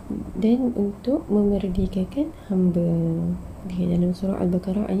 dan untuk memerdekakan hamba. Dalam surah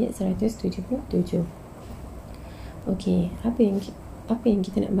Al-Baqarah ayat 177. Apa yang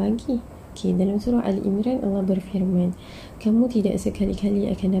kita nak bagi? Dalam surah Al-Imran Allah berfirman, kamu tidak sekali-kali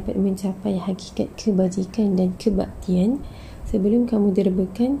akan dapat mencapai hakikat kebajikan dan kebaktian sebelum kamu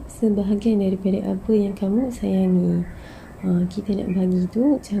derbakan sebahagian daripada apa yang kamu sayangi. Kita nak bagi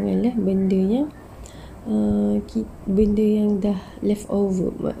tu janganlah benda yang dah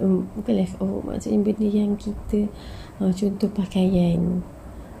leftover, bukan leftover, maksudnya benda yang kita contoh pakaian,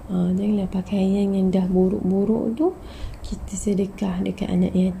 janganlah pakaian yang dah buruk-buruk tu kita sedekah dekat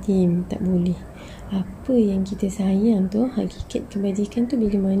anak yatim, tak boleh. Apa yang kita sayang tu, hakikat kebajikan tu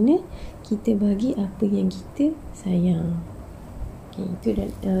bila mana kita bagi apa yang kita sayang. Itu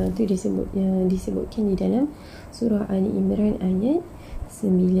disebutkan di dalam surah Ali Imran ayat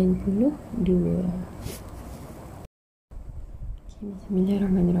 92.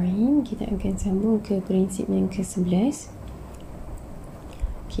 Bismillahirrahmanirrahim. Kita akan sambung ke prinsip yang ke-11.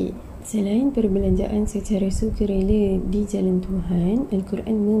 Selain perbelanjaan secara sukarela di jalan Tuhan,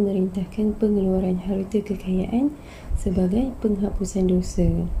 Al-Quran memerintahkan pengeluaran harta kekayaan sebagai penghapusan dosa.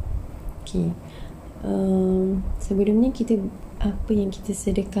 Sebelum ni apa yang kita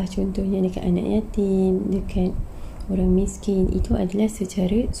sedekah contohnya dekat anak yatim, dekat orang miskin, itu adalah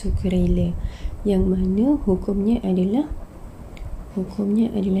secara sukarela, yang mana hukumnya adalah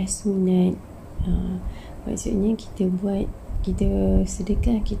sunat. Maksudnya kita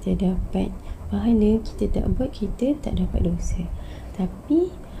sedekah, kita dapat pahala, kita tak buat, kita tak dapat dosa. Tapi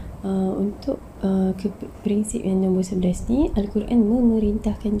untuk prinsip yang nombor 11 ni, Al-Quran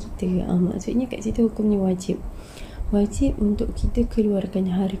memerintahkan kita, maksudnya kat situ hukumnya wajib untuk kita keluarkan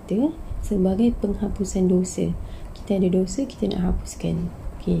harta sebagai penghapusan dosa. Kita ada dosa, kita nak hapuskan.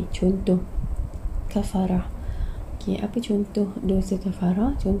 Contoh kafarah. Apa contoh dosa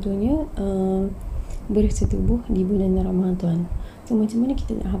kafarah? Contohnya bersetubuh di bulan Ramadan. Macam mana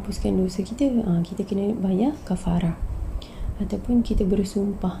kita nak hapuskan dosa kita? Kita kena bayar kafarah. Ataupun kita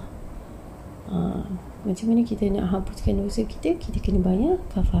bersumpah. Macam mana kita nak hapuskan dosa kita? Kita kena bayar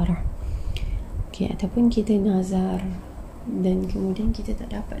kafarah. Ataupun kita nazar dan kemudian kita tak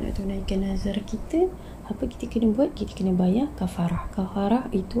dapat nak tunaikan nazar kita, apa kita kena buat? Kita kena bayar kafarah. Kafarah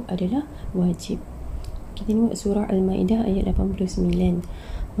itu adalah wajib. Kita tengok surah Al-Ma'idah ayat 89.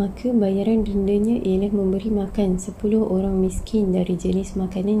 Maka bayaran dendanya ialah memberi makan 10 orang miskin dari jenis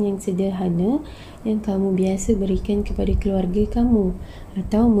makanan yang sederhana yang kamu biasa berikan kepada keluarga kamu,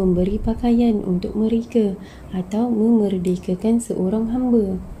 atau memberi pakaian untuk mereka, atau memerdekakan seorang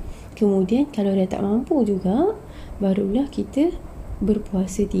hamba. Kemudian kalau dah tak mampu juga, barulah kita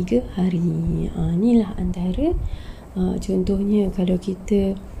berpuasa 3 hari. Inilah antara contohnya kalau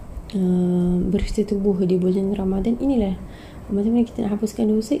kita bersetubuh di bulan Ramadan, inilah macam mana kita nak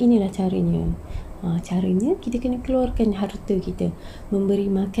hapuskan dosa. Inilah caranya. Caranya kita kena keluarkan harta kita. Memberi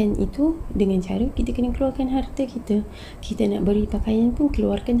makan itu dengan cara kita kena keluarkan harta kita. Kita nak beri pakaian pun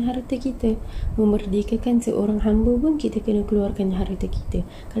keluarkan harta kita. Memerdekakan seorang hamba pun kita kena keluarkan harta kita.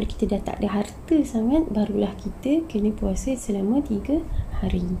 Kalau kita dah tak ada harta sangat, barulah kita kena puasa selama 3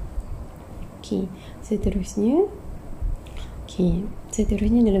 hari.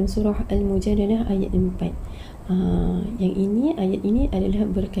 Seterusnya dalam surah Al-Mujadalah ayat 4. Ayat ini adalah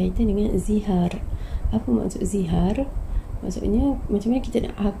berkaitan dengan zihar. Apa maksud zihar? Maksudnya macam mana kita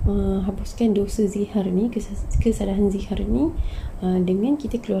nak hapuskan dosa zihar ni, kesalahan zihar ni, dengan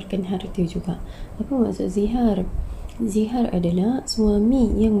kita keluarkan harta juga. Apa maksud zihar? Zihar adalah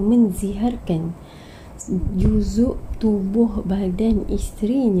suami yang menziharkan juzuk tubuh badan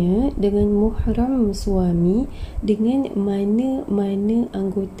isterinya dengan muhram suami dengan mana-mana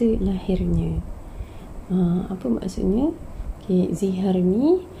anggota lahirnya. Apa maksudnya? Zihar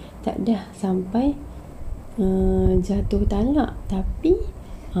ni tak dah sampai jatuh talak, tapi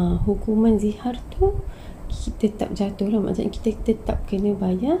hukuman zihar tu kita tetap jatuh lah. Maksudnya kita tetap kena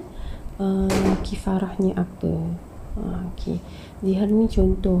bayar kifarahnya apa. Zihar ni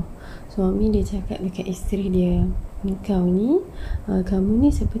contoh, suami dia cakap dekat isteri dia, engkau ni kamu ni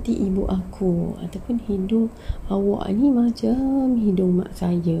seperti ibu aku, ataupun hidung awak ni macam hidung mak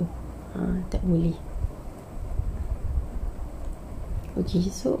saya. Tak boleh.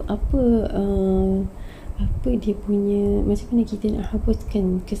 So apa dia punya, macam mana kita nak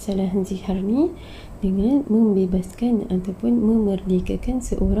hapuskan kesalahan zihar ni? Dengan membebaskan ataupun memerdekakan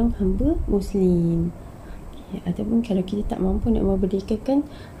seorang hamba muslim. Ataupun kalau kita tak mampu nak memerdekakan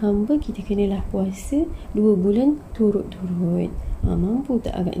hamba, kita kenalah puasa 2 bulan turut-turut. Mampu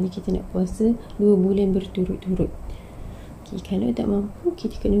tak agaknya kita nak puasa 2 bulan berturut-turut? Kalau tak mampu,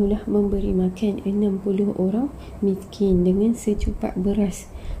 kita kenalah memberi makan 60 orang miskin dengan secupak beras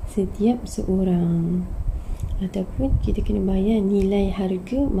setiap seorang, ataupun kita kena bayar nilai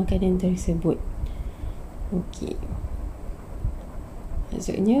harga makanan tersebut.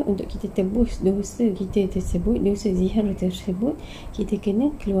 Maksudnya untuk kita tebus dosa kita tersebut, dosa zihar tersebut, kita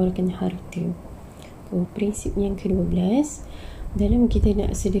kena keluarkan harta. Prinsip yang ke-12, dalam kita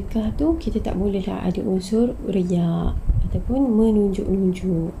nak sedekah tu, kita tak bolehlah ada unsur riak ataupun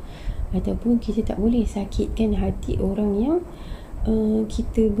menunjuk-nunjuk, ataupun kita tak boleh sakitkan hati orang yang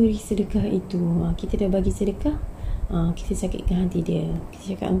kita beri sedekah itu. Kita dah bagi sedekah, kita sakitkan hati dia.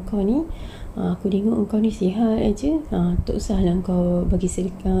 Kita cakap, engkau ni, aku tengok engkau ni sihat aja, tak usahlah engkau bagi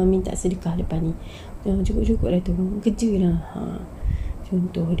sedekah, minta sedekah lepas ni, cukup-cukup dah tu, kerja lah.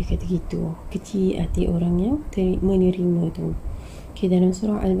 Contoh dia kata gitu. Kecil hati orang yang menerima tu. Dalam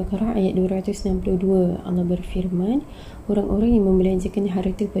surah Al-Baqarah ayat 262, Allah berfirman, orang-orang yang membelanjakan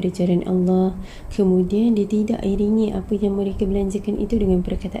harta pada jalan Allah, kemudian dia tidak iringi apa yang mereka belanjakan itu dengan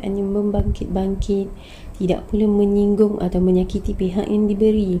perkataan yang membangkit-bangkit, tidak pula menyinggung atau menyakiti pihak yang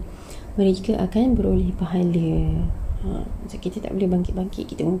diberi, mereka akan beroleh pahala. Macam kita tak boleh bangkit-bangkit,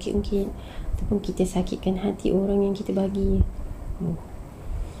 kita ungkit-ungkit, ataupun kita sakitkan hati orang yang kita bagi.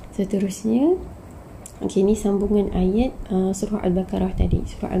 Seterusnya, ini sambungan ayat surah Al-Baqarah tadi.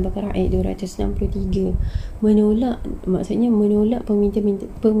 Surah Al-Baqarah ayat 263. Maksudnya menolak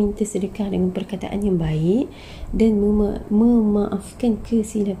peminta sedekah dengan perkataan yang baik dan memaafkan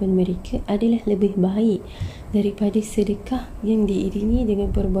kesilapan mereka adalah lebih baik daripada sedekah yang diiringi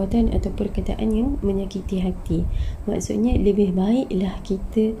dengan perbuatan atau perkataan yang menyakiti hati. Maksudnya lebih baiklah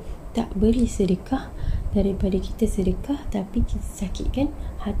kita tak beri sedekah daripada kita sedekah tapi kita sakitkan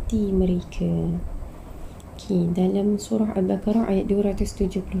hati mereka. Dalam surah Al-Baqarah ayat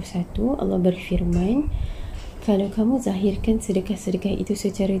 271, Allah berfirman, kalau kamu zahirkan sedekah-sedekah itu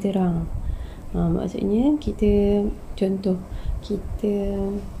secara terang, maksudnya kita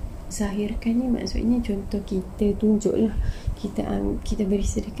zahirkan ni, maksudnya contoh kita tunjuklah, kita beri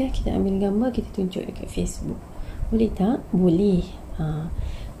sedekah, kita ambil gambar, kita tunjuk dekat Facebook, boleh tak? Boleh.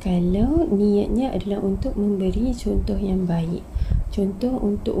 Kalau niatnya adalah untuk memberi contoh yang baik, contoh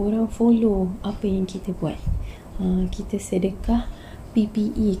untuk orang follow apa yang kita buat. Kita sedekah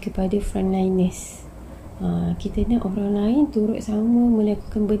PPE kepada frontliners, kita nak orang lain turut sama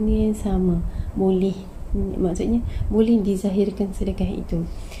melakukan benda yang sama, boleh. Maksudnya boleh dizahirkan sedekah itu.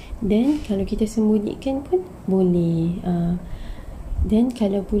 Dan kalau kita sembunyikan pun boleh. Dan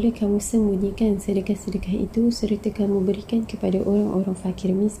kalau pula kamu sembunyikan sedekah-sedekah itu serta kamu berikan kepada orang-orang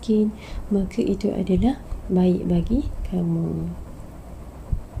fakir miskin, maka itu adalah baik bagi kamu.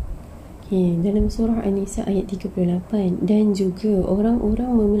 Dalam surah An-Nisa ayat 38, dan juga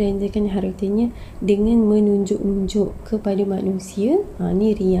orang-orang membelanjakan hartanya dengan menunjuk-nunjuk kepada manusia,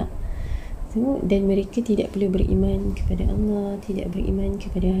 ni riak. Dan mereka tidak perlu beriman kepada Allah, tidak beriman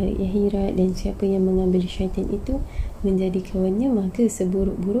kepada hari akhirat, dan siapa yang mengambil syaitan itu menjadi kawannya, maka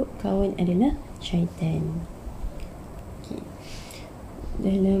seburuk-buruk kawan adalah syaitan.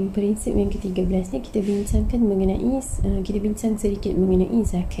 Dalam prinsip yang ke-13 ni, kita bincang sedikit mengenai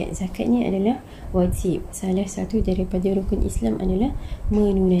zakat. Zakat ni adalah wajib. Salah satu daripada rukun Islam adalah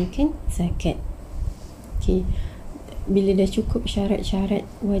menunaikan zakat. Bila dah cukup syarat-syarat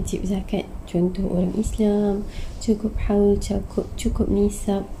wajib zakat, contoh orang Islam, cukup haul, cukup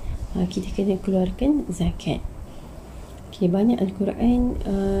nisab, kita kena keluarkan zakat. Banyak Al-Quran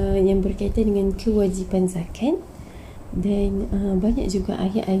yang berkaitan dengan kewajipan zakat, dan banyak juga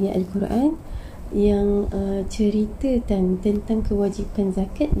ayat-ayat Al-Quran yang cerita tentang kewajipan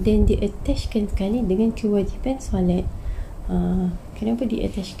zakat dan diattachkan sekali dengan kewajipan solat. Kenapa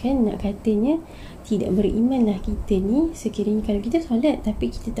diattachkan? Nak katanya tidak berimanlah kita ni sekiranya kalau kita solat tapi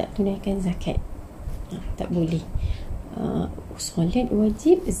kita tak tunaikan zakat. Tak boleh. solat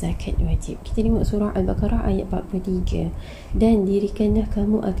wajib, zakat wajib. Kita tengok surah Al-Baqarah ayat 43. Dan dirikanlah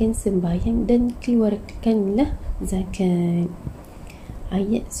kamu akan sembahyang dan keluarkanlah zakat.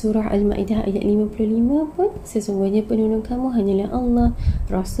 Ayat surah Al-Ma'idah ayat 55 pun, sesungguhnya penolong kamu hanyalah Allah,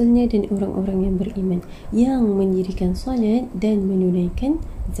 Rasulnya dan orang-orang yang beriman yang mendirikan solat dan menunaikan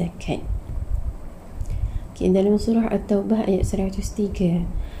zakat. Dalam surah At-Taubah ayat 103,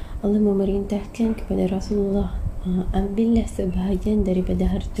 Allah memerintahkan kepada Rasulullah, ambillah sebahagian daripada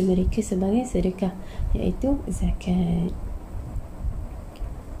harta mereka sebagai sedekah, iaitu zakat.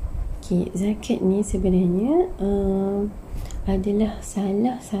 Zakat ni sebenarnya adalah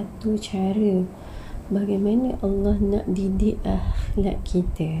salah satu cara bagaimana Allah nak didik akhlak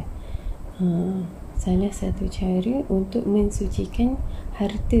kita. Salah satu cara untuk mensucikan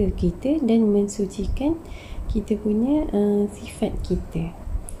harta kita dan mensucikan kita punya sifat kita.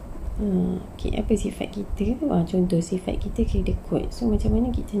 Apa sifat kita? Contoh sifat kita kira kuat. So macam mana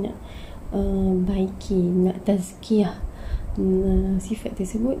kita nak baiki, nak tazkiyah sifat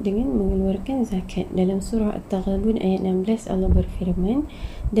tersebut dengan mengeluarkan zakat. Dalam surah At-Taghabun ayat 16 Allah berfirman,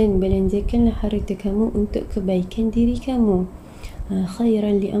 dan belanjakanlah harta kamu untuk kebaikan diri kamu,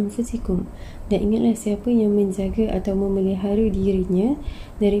 khairan li anfusikum, dan ingatlah siapa yang menjaga atau memelihara dirinya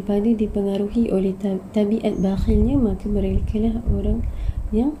daripada dipengaruhi oleh tabiat bakhilnya, maka mereka lah orang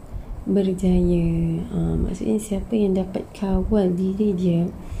yang berjaya. Maksudnya siapa yang dapat kawal diri dia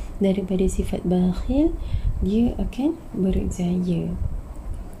daripada sifat bakhil, dia akan berjaya.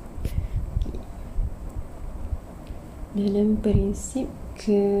 Dalam prinsip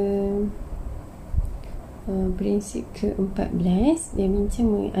ke-14, dia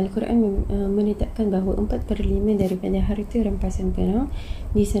bincang Al-Quran menetapkan bahawa 4/5 daripada harta rampasan perang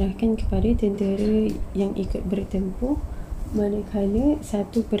diserahkan kepada tentera yang ikut bertempur, manakala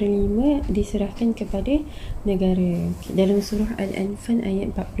 1/5 diserahkan kepada negara. Dalam surah Al-Anfal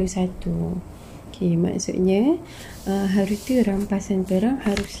ayat 41. Maksudnya harta rampasan perang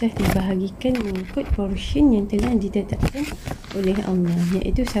haruslah dibahagikan mengikut portion yang telah ditetapkan oleh Allah,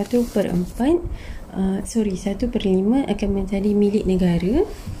 iaitu 1/5 akan menjadi milik negara.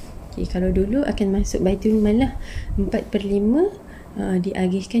 Kalau dulu akan masuk Baitul Mal lah, 4/5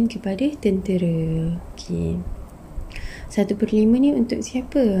 diagihkan kepada tentera. 1/5 ni untuk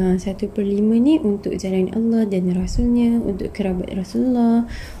siapa? 1/5 ni untuk jalan Allah dan Rasulnya, untuk kerabat Rasulullah,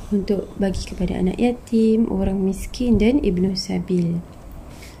 untuk bagi kepada anak yatim, orang miskin dan Ibnu Sabil.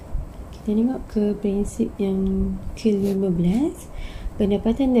 Kita tengok ke prinsip yang ke-15.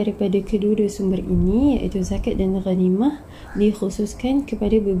 Pendapatan daripada kedua-dua sumber ini, iaitu zakat dan ghanimah, dikhususkan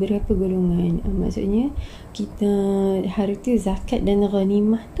kepada beberapa golongan. Maksudnya kita harta zakat dan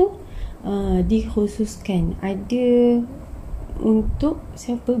ghanimah tu dikhususkan, ada untuk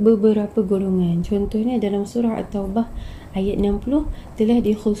siapa? Beberapa golongan. Contohnya dalam surah At-Taubah ayat 60 telah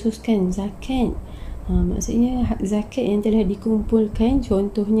dikhususkan zakat. Maksudnya zakat yang telah dikumpulkan,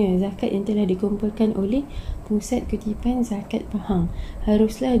 contohnya zakat yang telah dikumpulkan oleh Pusat Kutipan Zakat Pahang,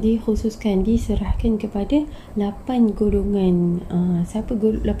 haruslah dikhususkan, diserahkan kepada 8 golongan. Siapa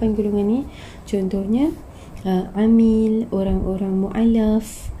 8 golongan ni? Contohnya amil, orang-orang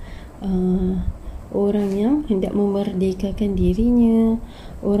mu'alaf, orang yang hendak memerdekakan dirinya,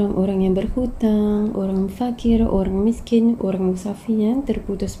 orang-orang yang berhutang, orang fakir, orang miskin, orang musafir yang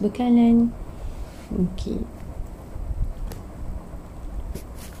terputus bekalan.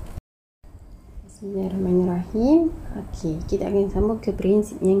 Bismillahirrahmanirrahim. Kita akan sambung ke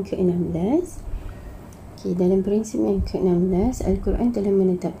prinsip yang ke-16. Dalam prinsip yang ke-16, Al-Quran telah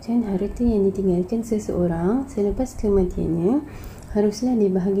menetapkan harta yang ditinggalkan seseorang selepas kematiannya haruslah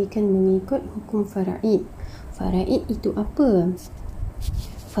dibahagikan mengikut hukum faraid. Faraid itu apa?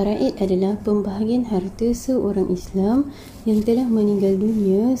 Faraid adalah pembahagian harta seorang Islam yang telah meninggal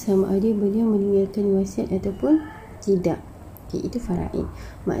dunia, sama ada beliau meninggalkan wasiat ataupun tidak. Itu faraid.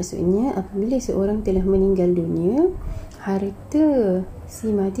 Maksudnya apabila seorang telah meninggal dunia, harta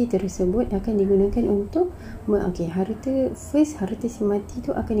si mati tersebut akan digunakan untuk harta si mati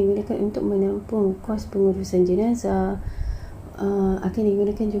itu akan digunakan untuk menampung kos pengurusan jenazah, akan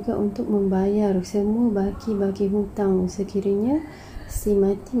digunakan juga untuk membayar semua baki-baki hutang sekiranya si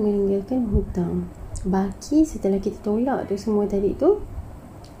mati meninggalkan hutang. Baki setelah kita tolak tu semua tadi tu,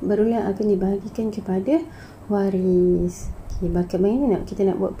 barulah akan dibahagikan kepada waris. Bagaimana kita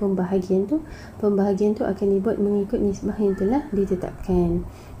nak buat pembahagian tu? Pembahagian tu akan dibuat mengikut nisbah yang telah ditetapkan.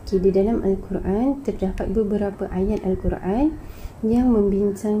 Di dalam Al-Quran terdapat beberapa ayat Al-Quran yang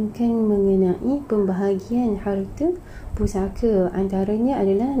membincangkan mengenai pembahagian harta pusaka. Antaranya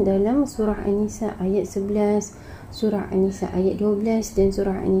adalah dalam surah An-Nisa ayat 11, surah An-Nisa ayat 12 dan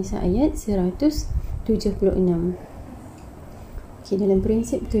surah An-Nisa ayat 176. Dalam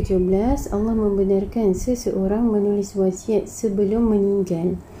prinsip 17, Allah membenarkan seseorang menulis wasiat sebelum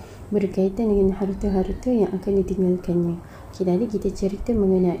meninggal berkaitan dengan harta-harta yang akan ditinggalkannya. Tadi kita cerita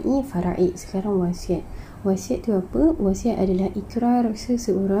mengenai faraid, sekarang wasiat. Wasiat tu apa? Wasiat adalah ikrar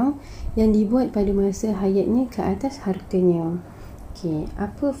seseorang yang dibuat pada masa hayatnya ke atas hartanya.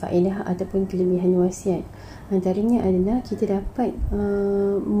 Apa faedah ataupun kelebihan wasiat? Antaranya adalah kita dapat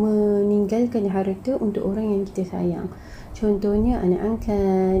meninggalkan harta untuk orang yang kita sayang. Contohnya anak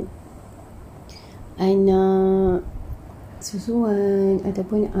angkat, anak susuan,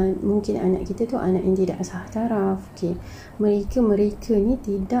 ataupun mungkin anak kita tu anak yang tidak sah taraf. Mereka ni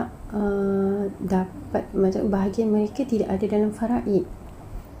tidak dapat, macam bahagian mereka tidak ada dalam faraid.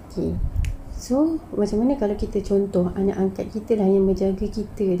 So macam mana kalau kita contoh anak angkat kita lah yang menjaga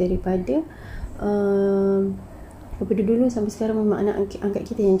kita daripada daripada dulu sampai sekarang, memang anak angkat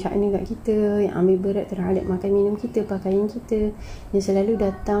kita yang cakna kat kita, yang ambil berat terhadap makan minum kita, pakaian kita, yang selalu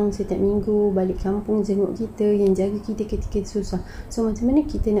datang setiap minggu balik kampung jenguk kita, yang jaga kita ketika susah. So macam mana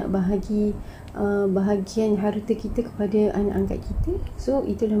kita nak bahagi bahagian harta kita kepada anak angkat kita? So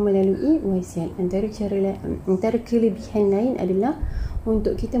itulah melalui wasiat. Antara kelebihan lain adalah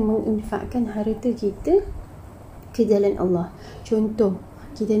untuk kita menginfakkan harta kita ke jalan Allah. Contoh,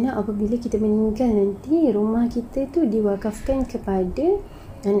 kita nak apabila kita meninggal nanti, rumah kita tu diwakafkan kepada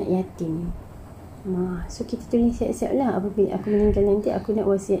anak yatim. So kita tulis siap-siap lah, apabila aku meninggal nanti aku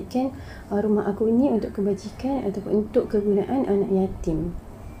nak wasiatkan rumah aku ni untuk kebajikan ataupun untuk kegunaan anak yatim.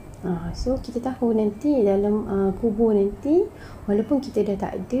 So kita tahu nanti dalam kubur nanti, walaupun kita dah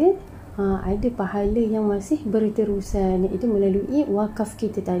tak ada, ada pahala yang masih berterusan, iaitu melalui wakaf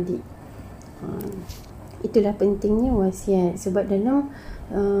kita tadi. Itulah pentingnya wasiat. Sebab dalam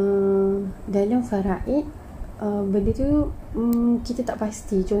faraid, benda tu kita tak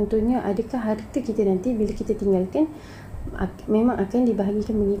pasti. Contohnya, adakah harta kita nanti bila kita tinggalkan memang akan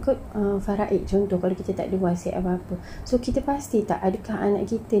dibahagikan mengikut faraid. Contoh, kalau kita tak ada wasiat apa-apa, so kita pasti tak, adakah anak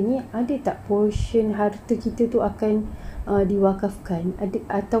kita ni ada tak portion harta kita tu akan diwakafkan,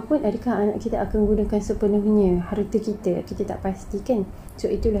 ataupun adakah anak kita akan gunakan sepenuhnya harta kita tak pastikan. So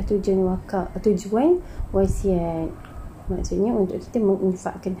itulah tujuan wasiat, maksudnya untuk kita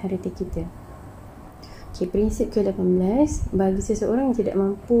menginfakkan harta kita. Prinsip ke-18, bagi seseorang yang tidak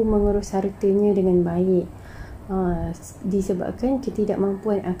mampu mengurus hartanya dengan baik, disebabkan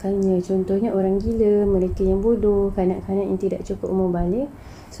ketidakmampuan akalnya. Contohnya orang gila, mereka yang bodoh, kanak-kanak yang tidak cukup umur balik.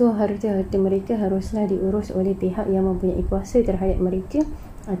 So harta-harta mereka haruslah diurus oleh pihak yang mempunyai kuasa terhadap mereka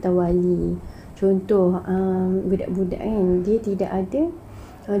atau wali. Contoh, budak-budak kan, dia tidak ada,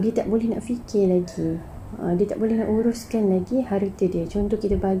 dia tak boleh nak fikir lagi, dia tak boleh nak uruskan lagi harta dia. Contoh,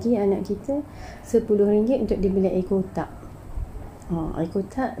 kita bagi anak kita RM10 untuk dia beli air kotak. Air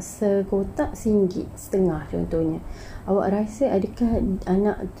kotak sekotak RM1.50 contohnya. Awak rasa adakah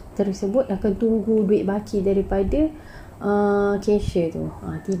anak tersebut akan tunggu duit baki daripada cashier tu?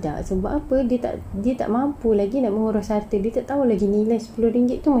 Tidak. Sebab apa? Dia tak mampu lagi nak mengurus harta. Dia tak tahu lagi nilai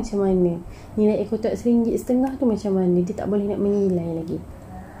RM10 tu macam mana, nilai air kotak RM1.50 tu macam mana. Dia tak boleh nak menilai lagi.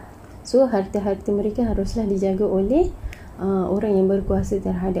 So harta-harta mereka haruslah dijaga oleh orang yang berkuasa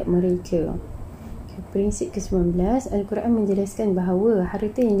terhadap mereka. Prinsip ke-19, Al-Quran menjelaskan bahawa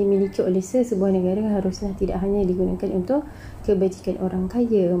harta yang dimiliki oleh sebuah negara haruslah tidak hanya digunakan untuk kebajikan orang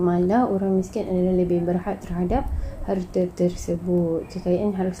kaya, malah orang miskin adalah lebih berhak terhadap harta tersebut.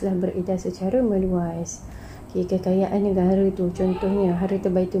 Kekayaan haruslah beredar secara meluas. Kekayaan negara tu, contohnya harta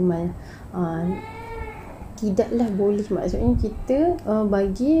Baitulmal, tidaklah boleh, maksudnya kita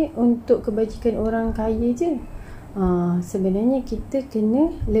bagi untuk kebajikan orang kaya je. Sebenarnya kita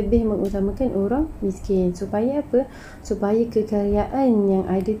kena lebih mengutamakan orang miskin. Supaya apa? Supaya kekayaan yang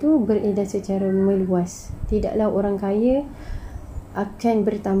ada tu beredar secara meluas. Tidaklah orang kaya akan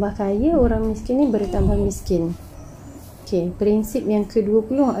bertambah kaya, orang miskin ni bertambah miskin. Prinsip yang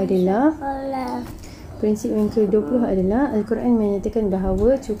ke-20 adalah Al-Quran menyatakan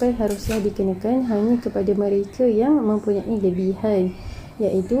bahawa cukai haruslah dikenakan hanya kepada mereka yang mempunyai lebihan,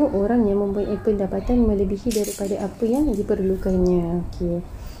 iaitu orang yang mempunyai pendapatan melebihi daripada apa yang diperlukannya.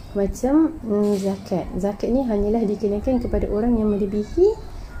 Macam zakat ni hanyalah dikenakan kepada orang yang melebihi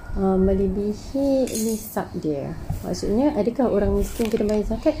nisab dia. Maksudnya, adakah orang miskin kena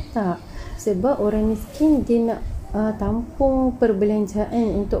bayar zakat? Tak. Sebab orang miskin dia nak tampung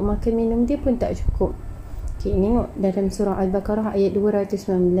perbelanjaan untuk makan minum dia pun tak cukup. Tengok dalam surah Al-Baqarah ayat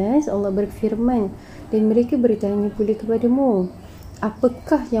 219, Allah berfirman, dan mereka bertanya pula kepadamu,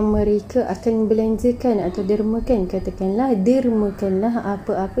 apakah yang mereka akan belanjakan atau dermakan. Katakanlah dermakanlah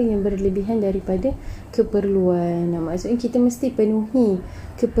apa-apa yang berlebihan daripada keperluan. Maksudnya kita mesti penuhi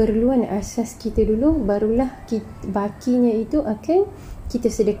keperluan asas kita dulu, barulah bakinya itu akan kita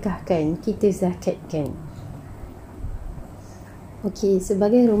sedekahkan, kita zakatkan. Okey,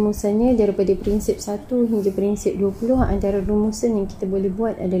 sebagai rumusannya daripada prinsip 1 hingga prinsip 20, antara rumusan yang kita boleh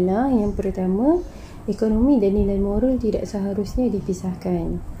buat adalah yang pertama, ekonomi dan nilai moral tidak seharusnya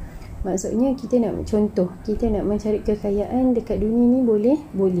dipisahkan. Maksudnya kita nak mencari kekayaan dekat dunia ni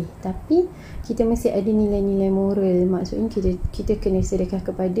boleh, tapi kita mesti ada nilai-nilai moral. Maksudnya kita kena sedekah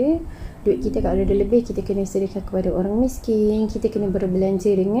kepada duit kita, kalau ada lebih kita kena sedekah kepada orang miskin, kita kena berbelanja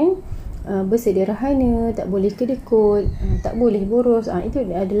dengan bersederhana, tak boleh kedekut, tak boleh boros. Itu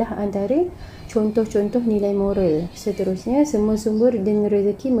adalah antara contoh-contoh nilai moral. Seterusnya, semua sumber dan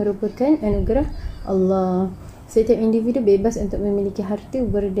rezeki merupakan anugerah Allah. Setiap individu bebas untuk memiliki harta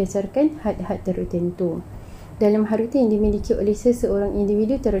berdasarkan had-had tertentu. Dalam harta yang dimiliki oleh seseorang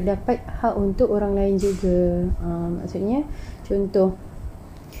individu terdapat hak untuk orang lain juga. Maksudnya, contoh,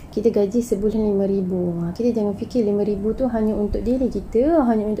 kita gaji sebulan RM5,000. Kita jangan fikir RM5,000 tu hanya untuk diri kita,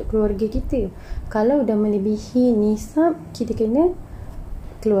 hanya untuk keluarga kita. Kalau dah melebihi nisab, kita kena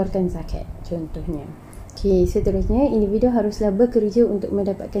keluarkan zakat, contohnya. Okey, seterusnya, individu haruslah bekerja untuk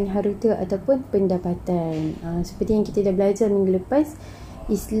mendapatkan harta ataupun pendapatan. Seperti yang kita dah belajar minggu lepas,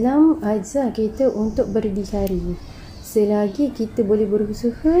 Islam ajar kita untuk berdikari. Selagi kita boleh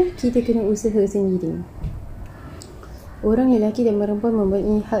berusaha, kita kena usaha sendiri. Orang lelaki dan perempuan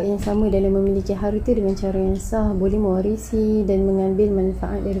mempunyai hak yang sama dalam memiliki harta dengan cara yang sah, boleh mewarisi dan mengambil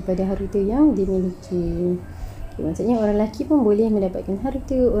manfaat daripada harta yang dimiliki. Maksudnya orang lelaki pun boleh mendapatkan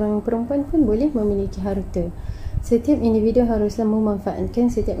harta, orang perempuan pun boleh memiliki harta. Setiap individu haruslah memanfaatkan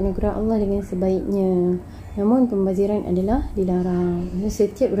setiap anugerah Allah dengan sebaiknya. Namun pembaziran adalah dilarang.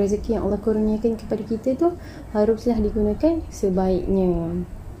 Setiap rezeki yang Allah kurniakan kepada kita tu haruslah digunakan sebaiknya.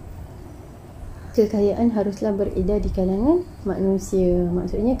 Kekayaan haruslah beredar di kalangan manusia.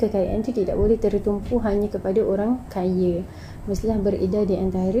 Maksudnya kekayaan itu tidak boleh tertumpu hanya kepada orang kaya. Mestilah beredar di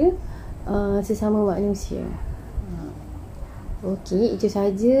antara sesama manusia. Okey, itu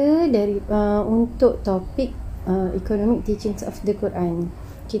saja dari untuk topik Economic Teachings of the Quran.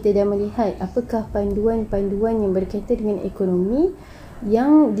 Kita dah melihat apakah panduan-panduan yang berkaitan dengan ekonomi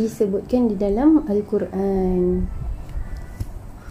yang disebutkan di dalam Al-Quran.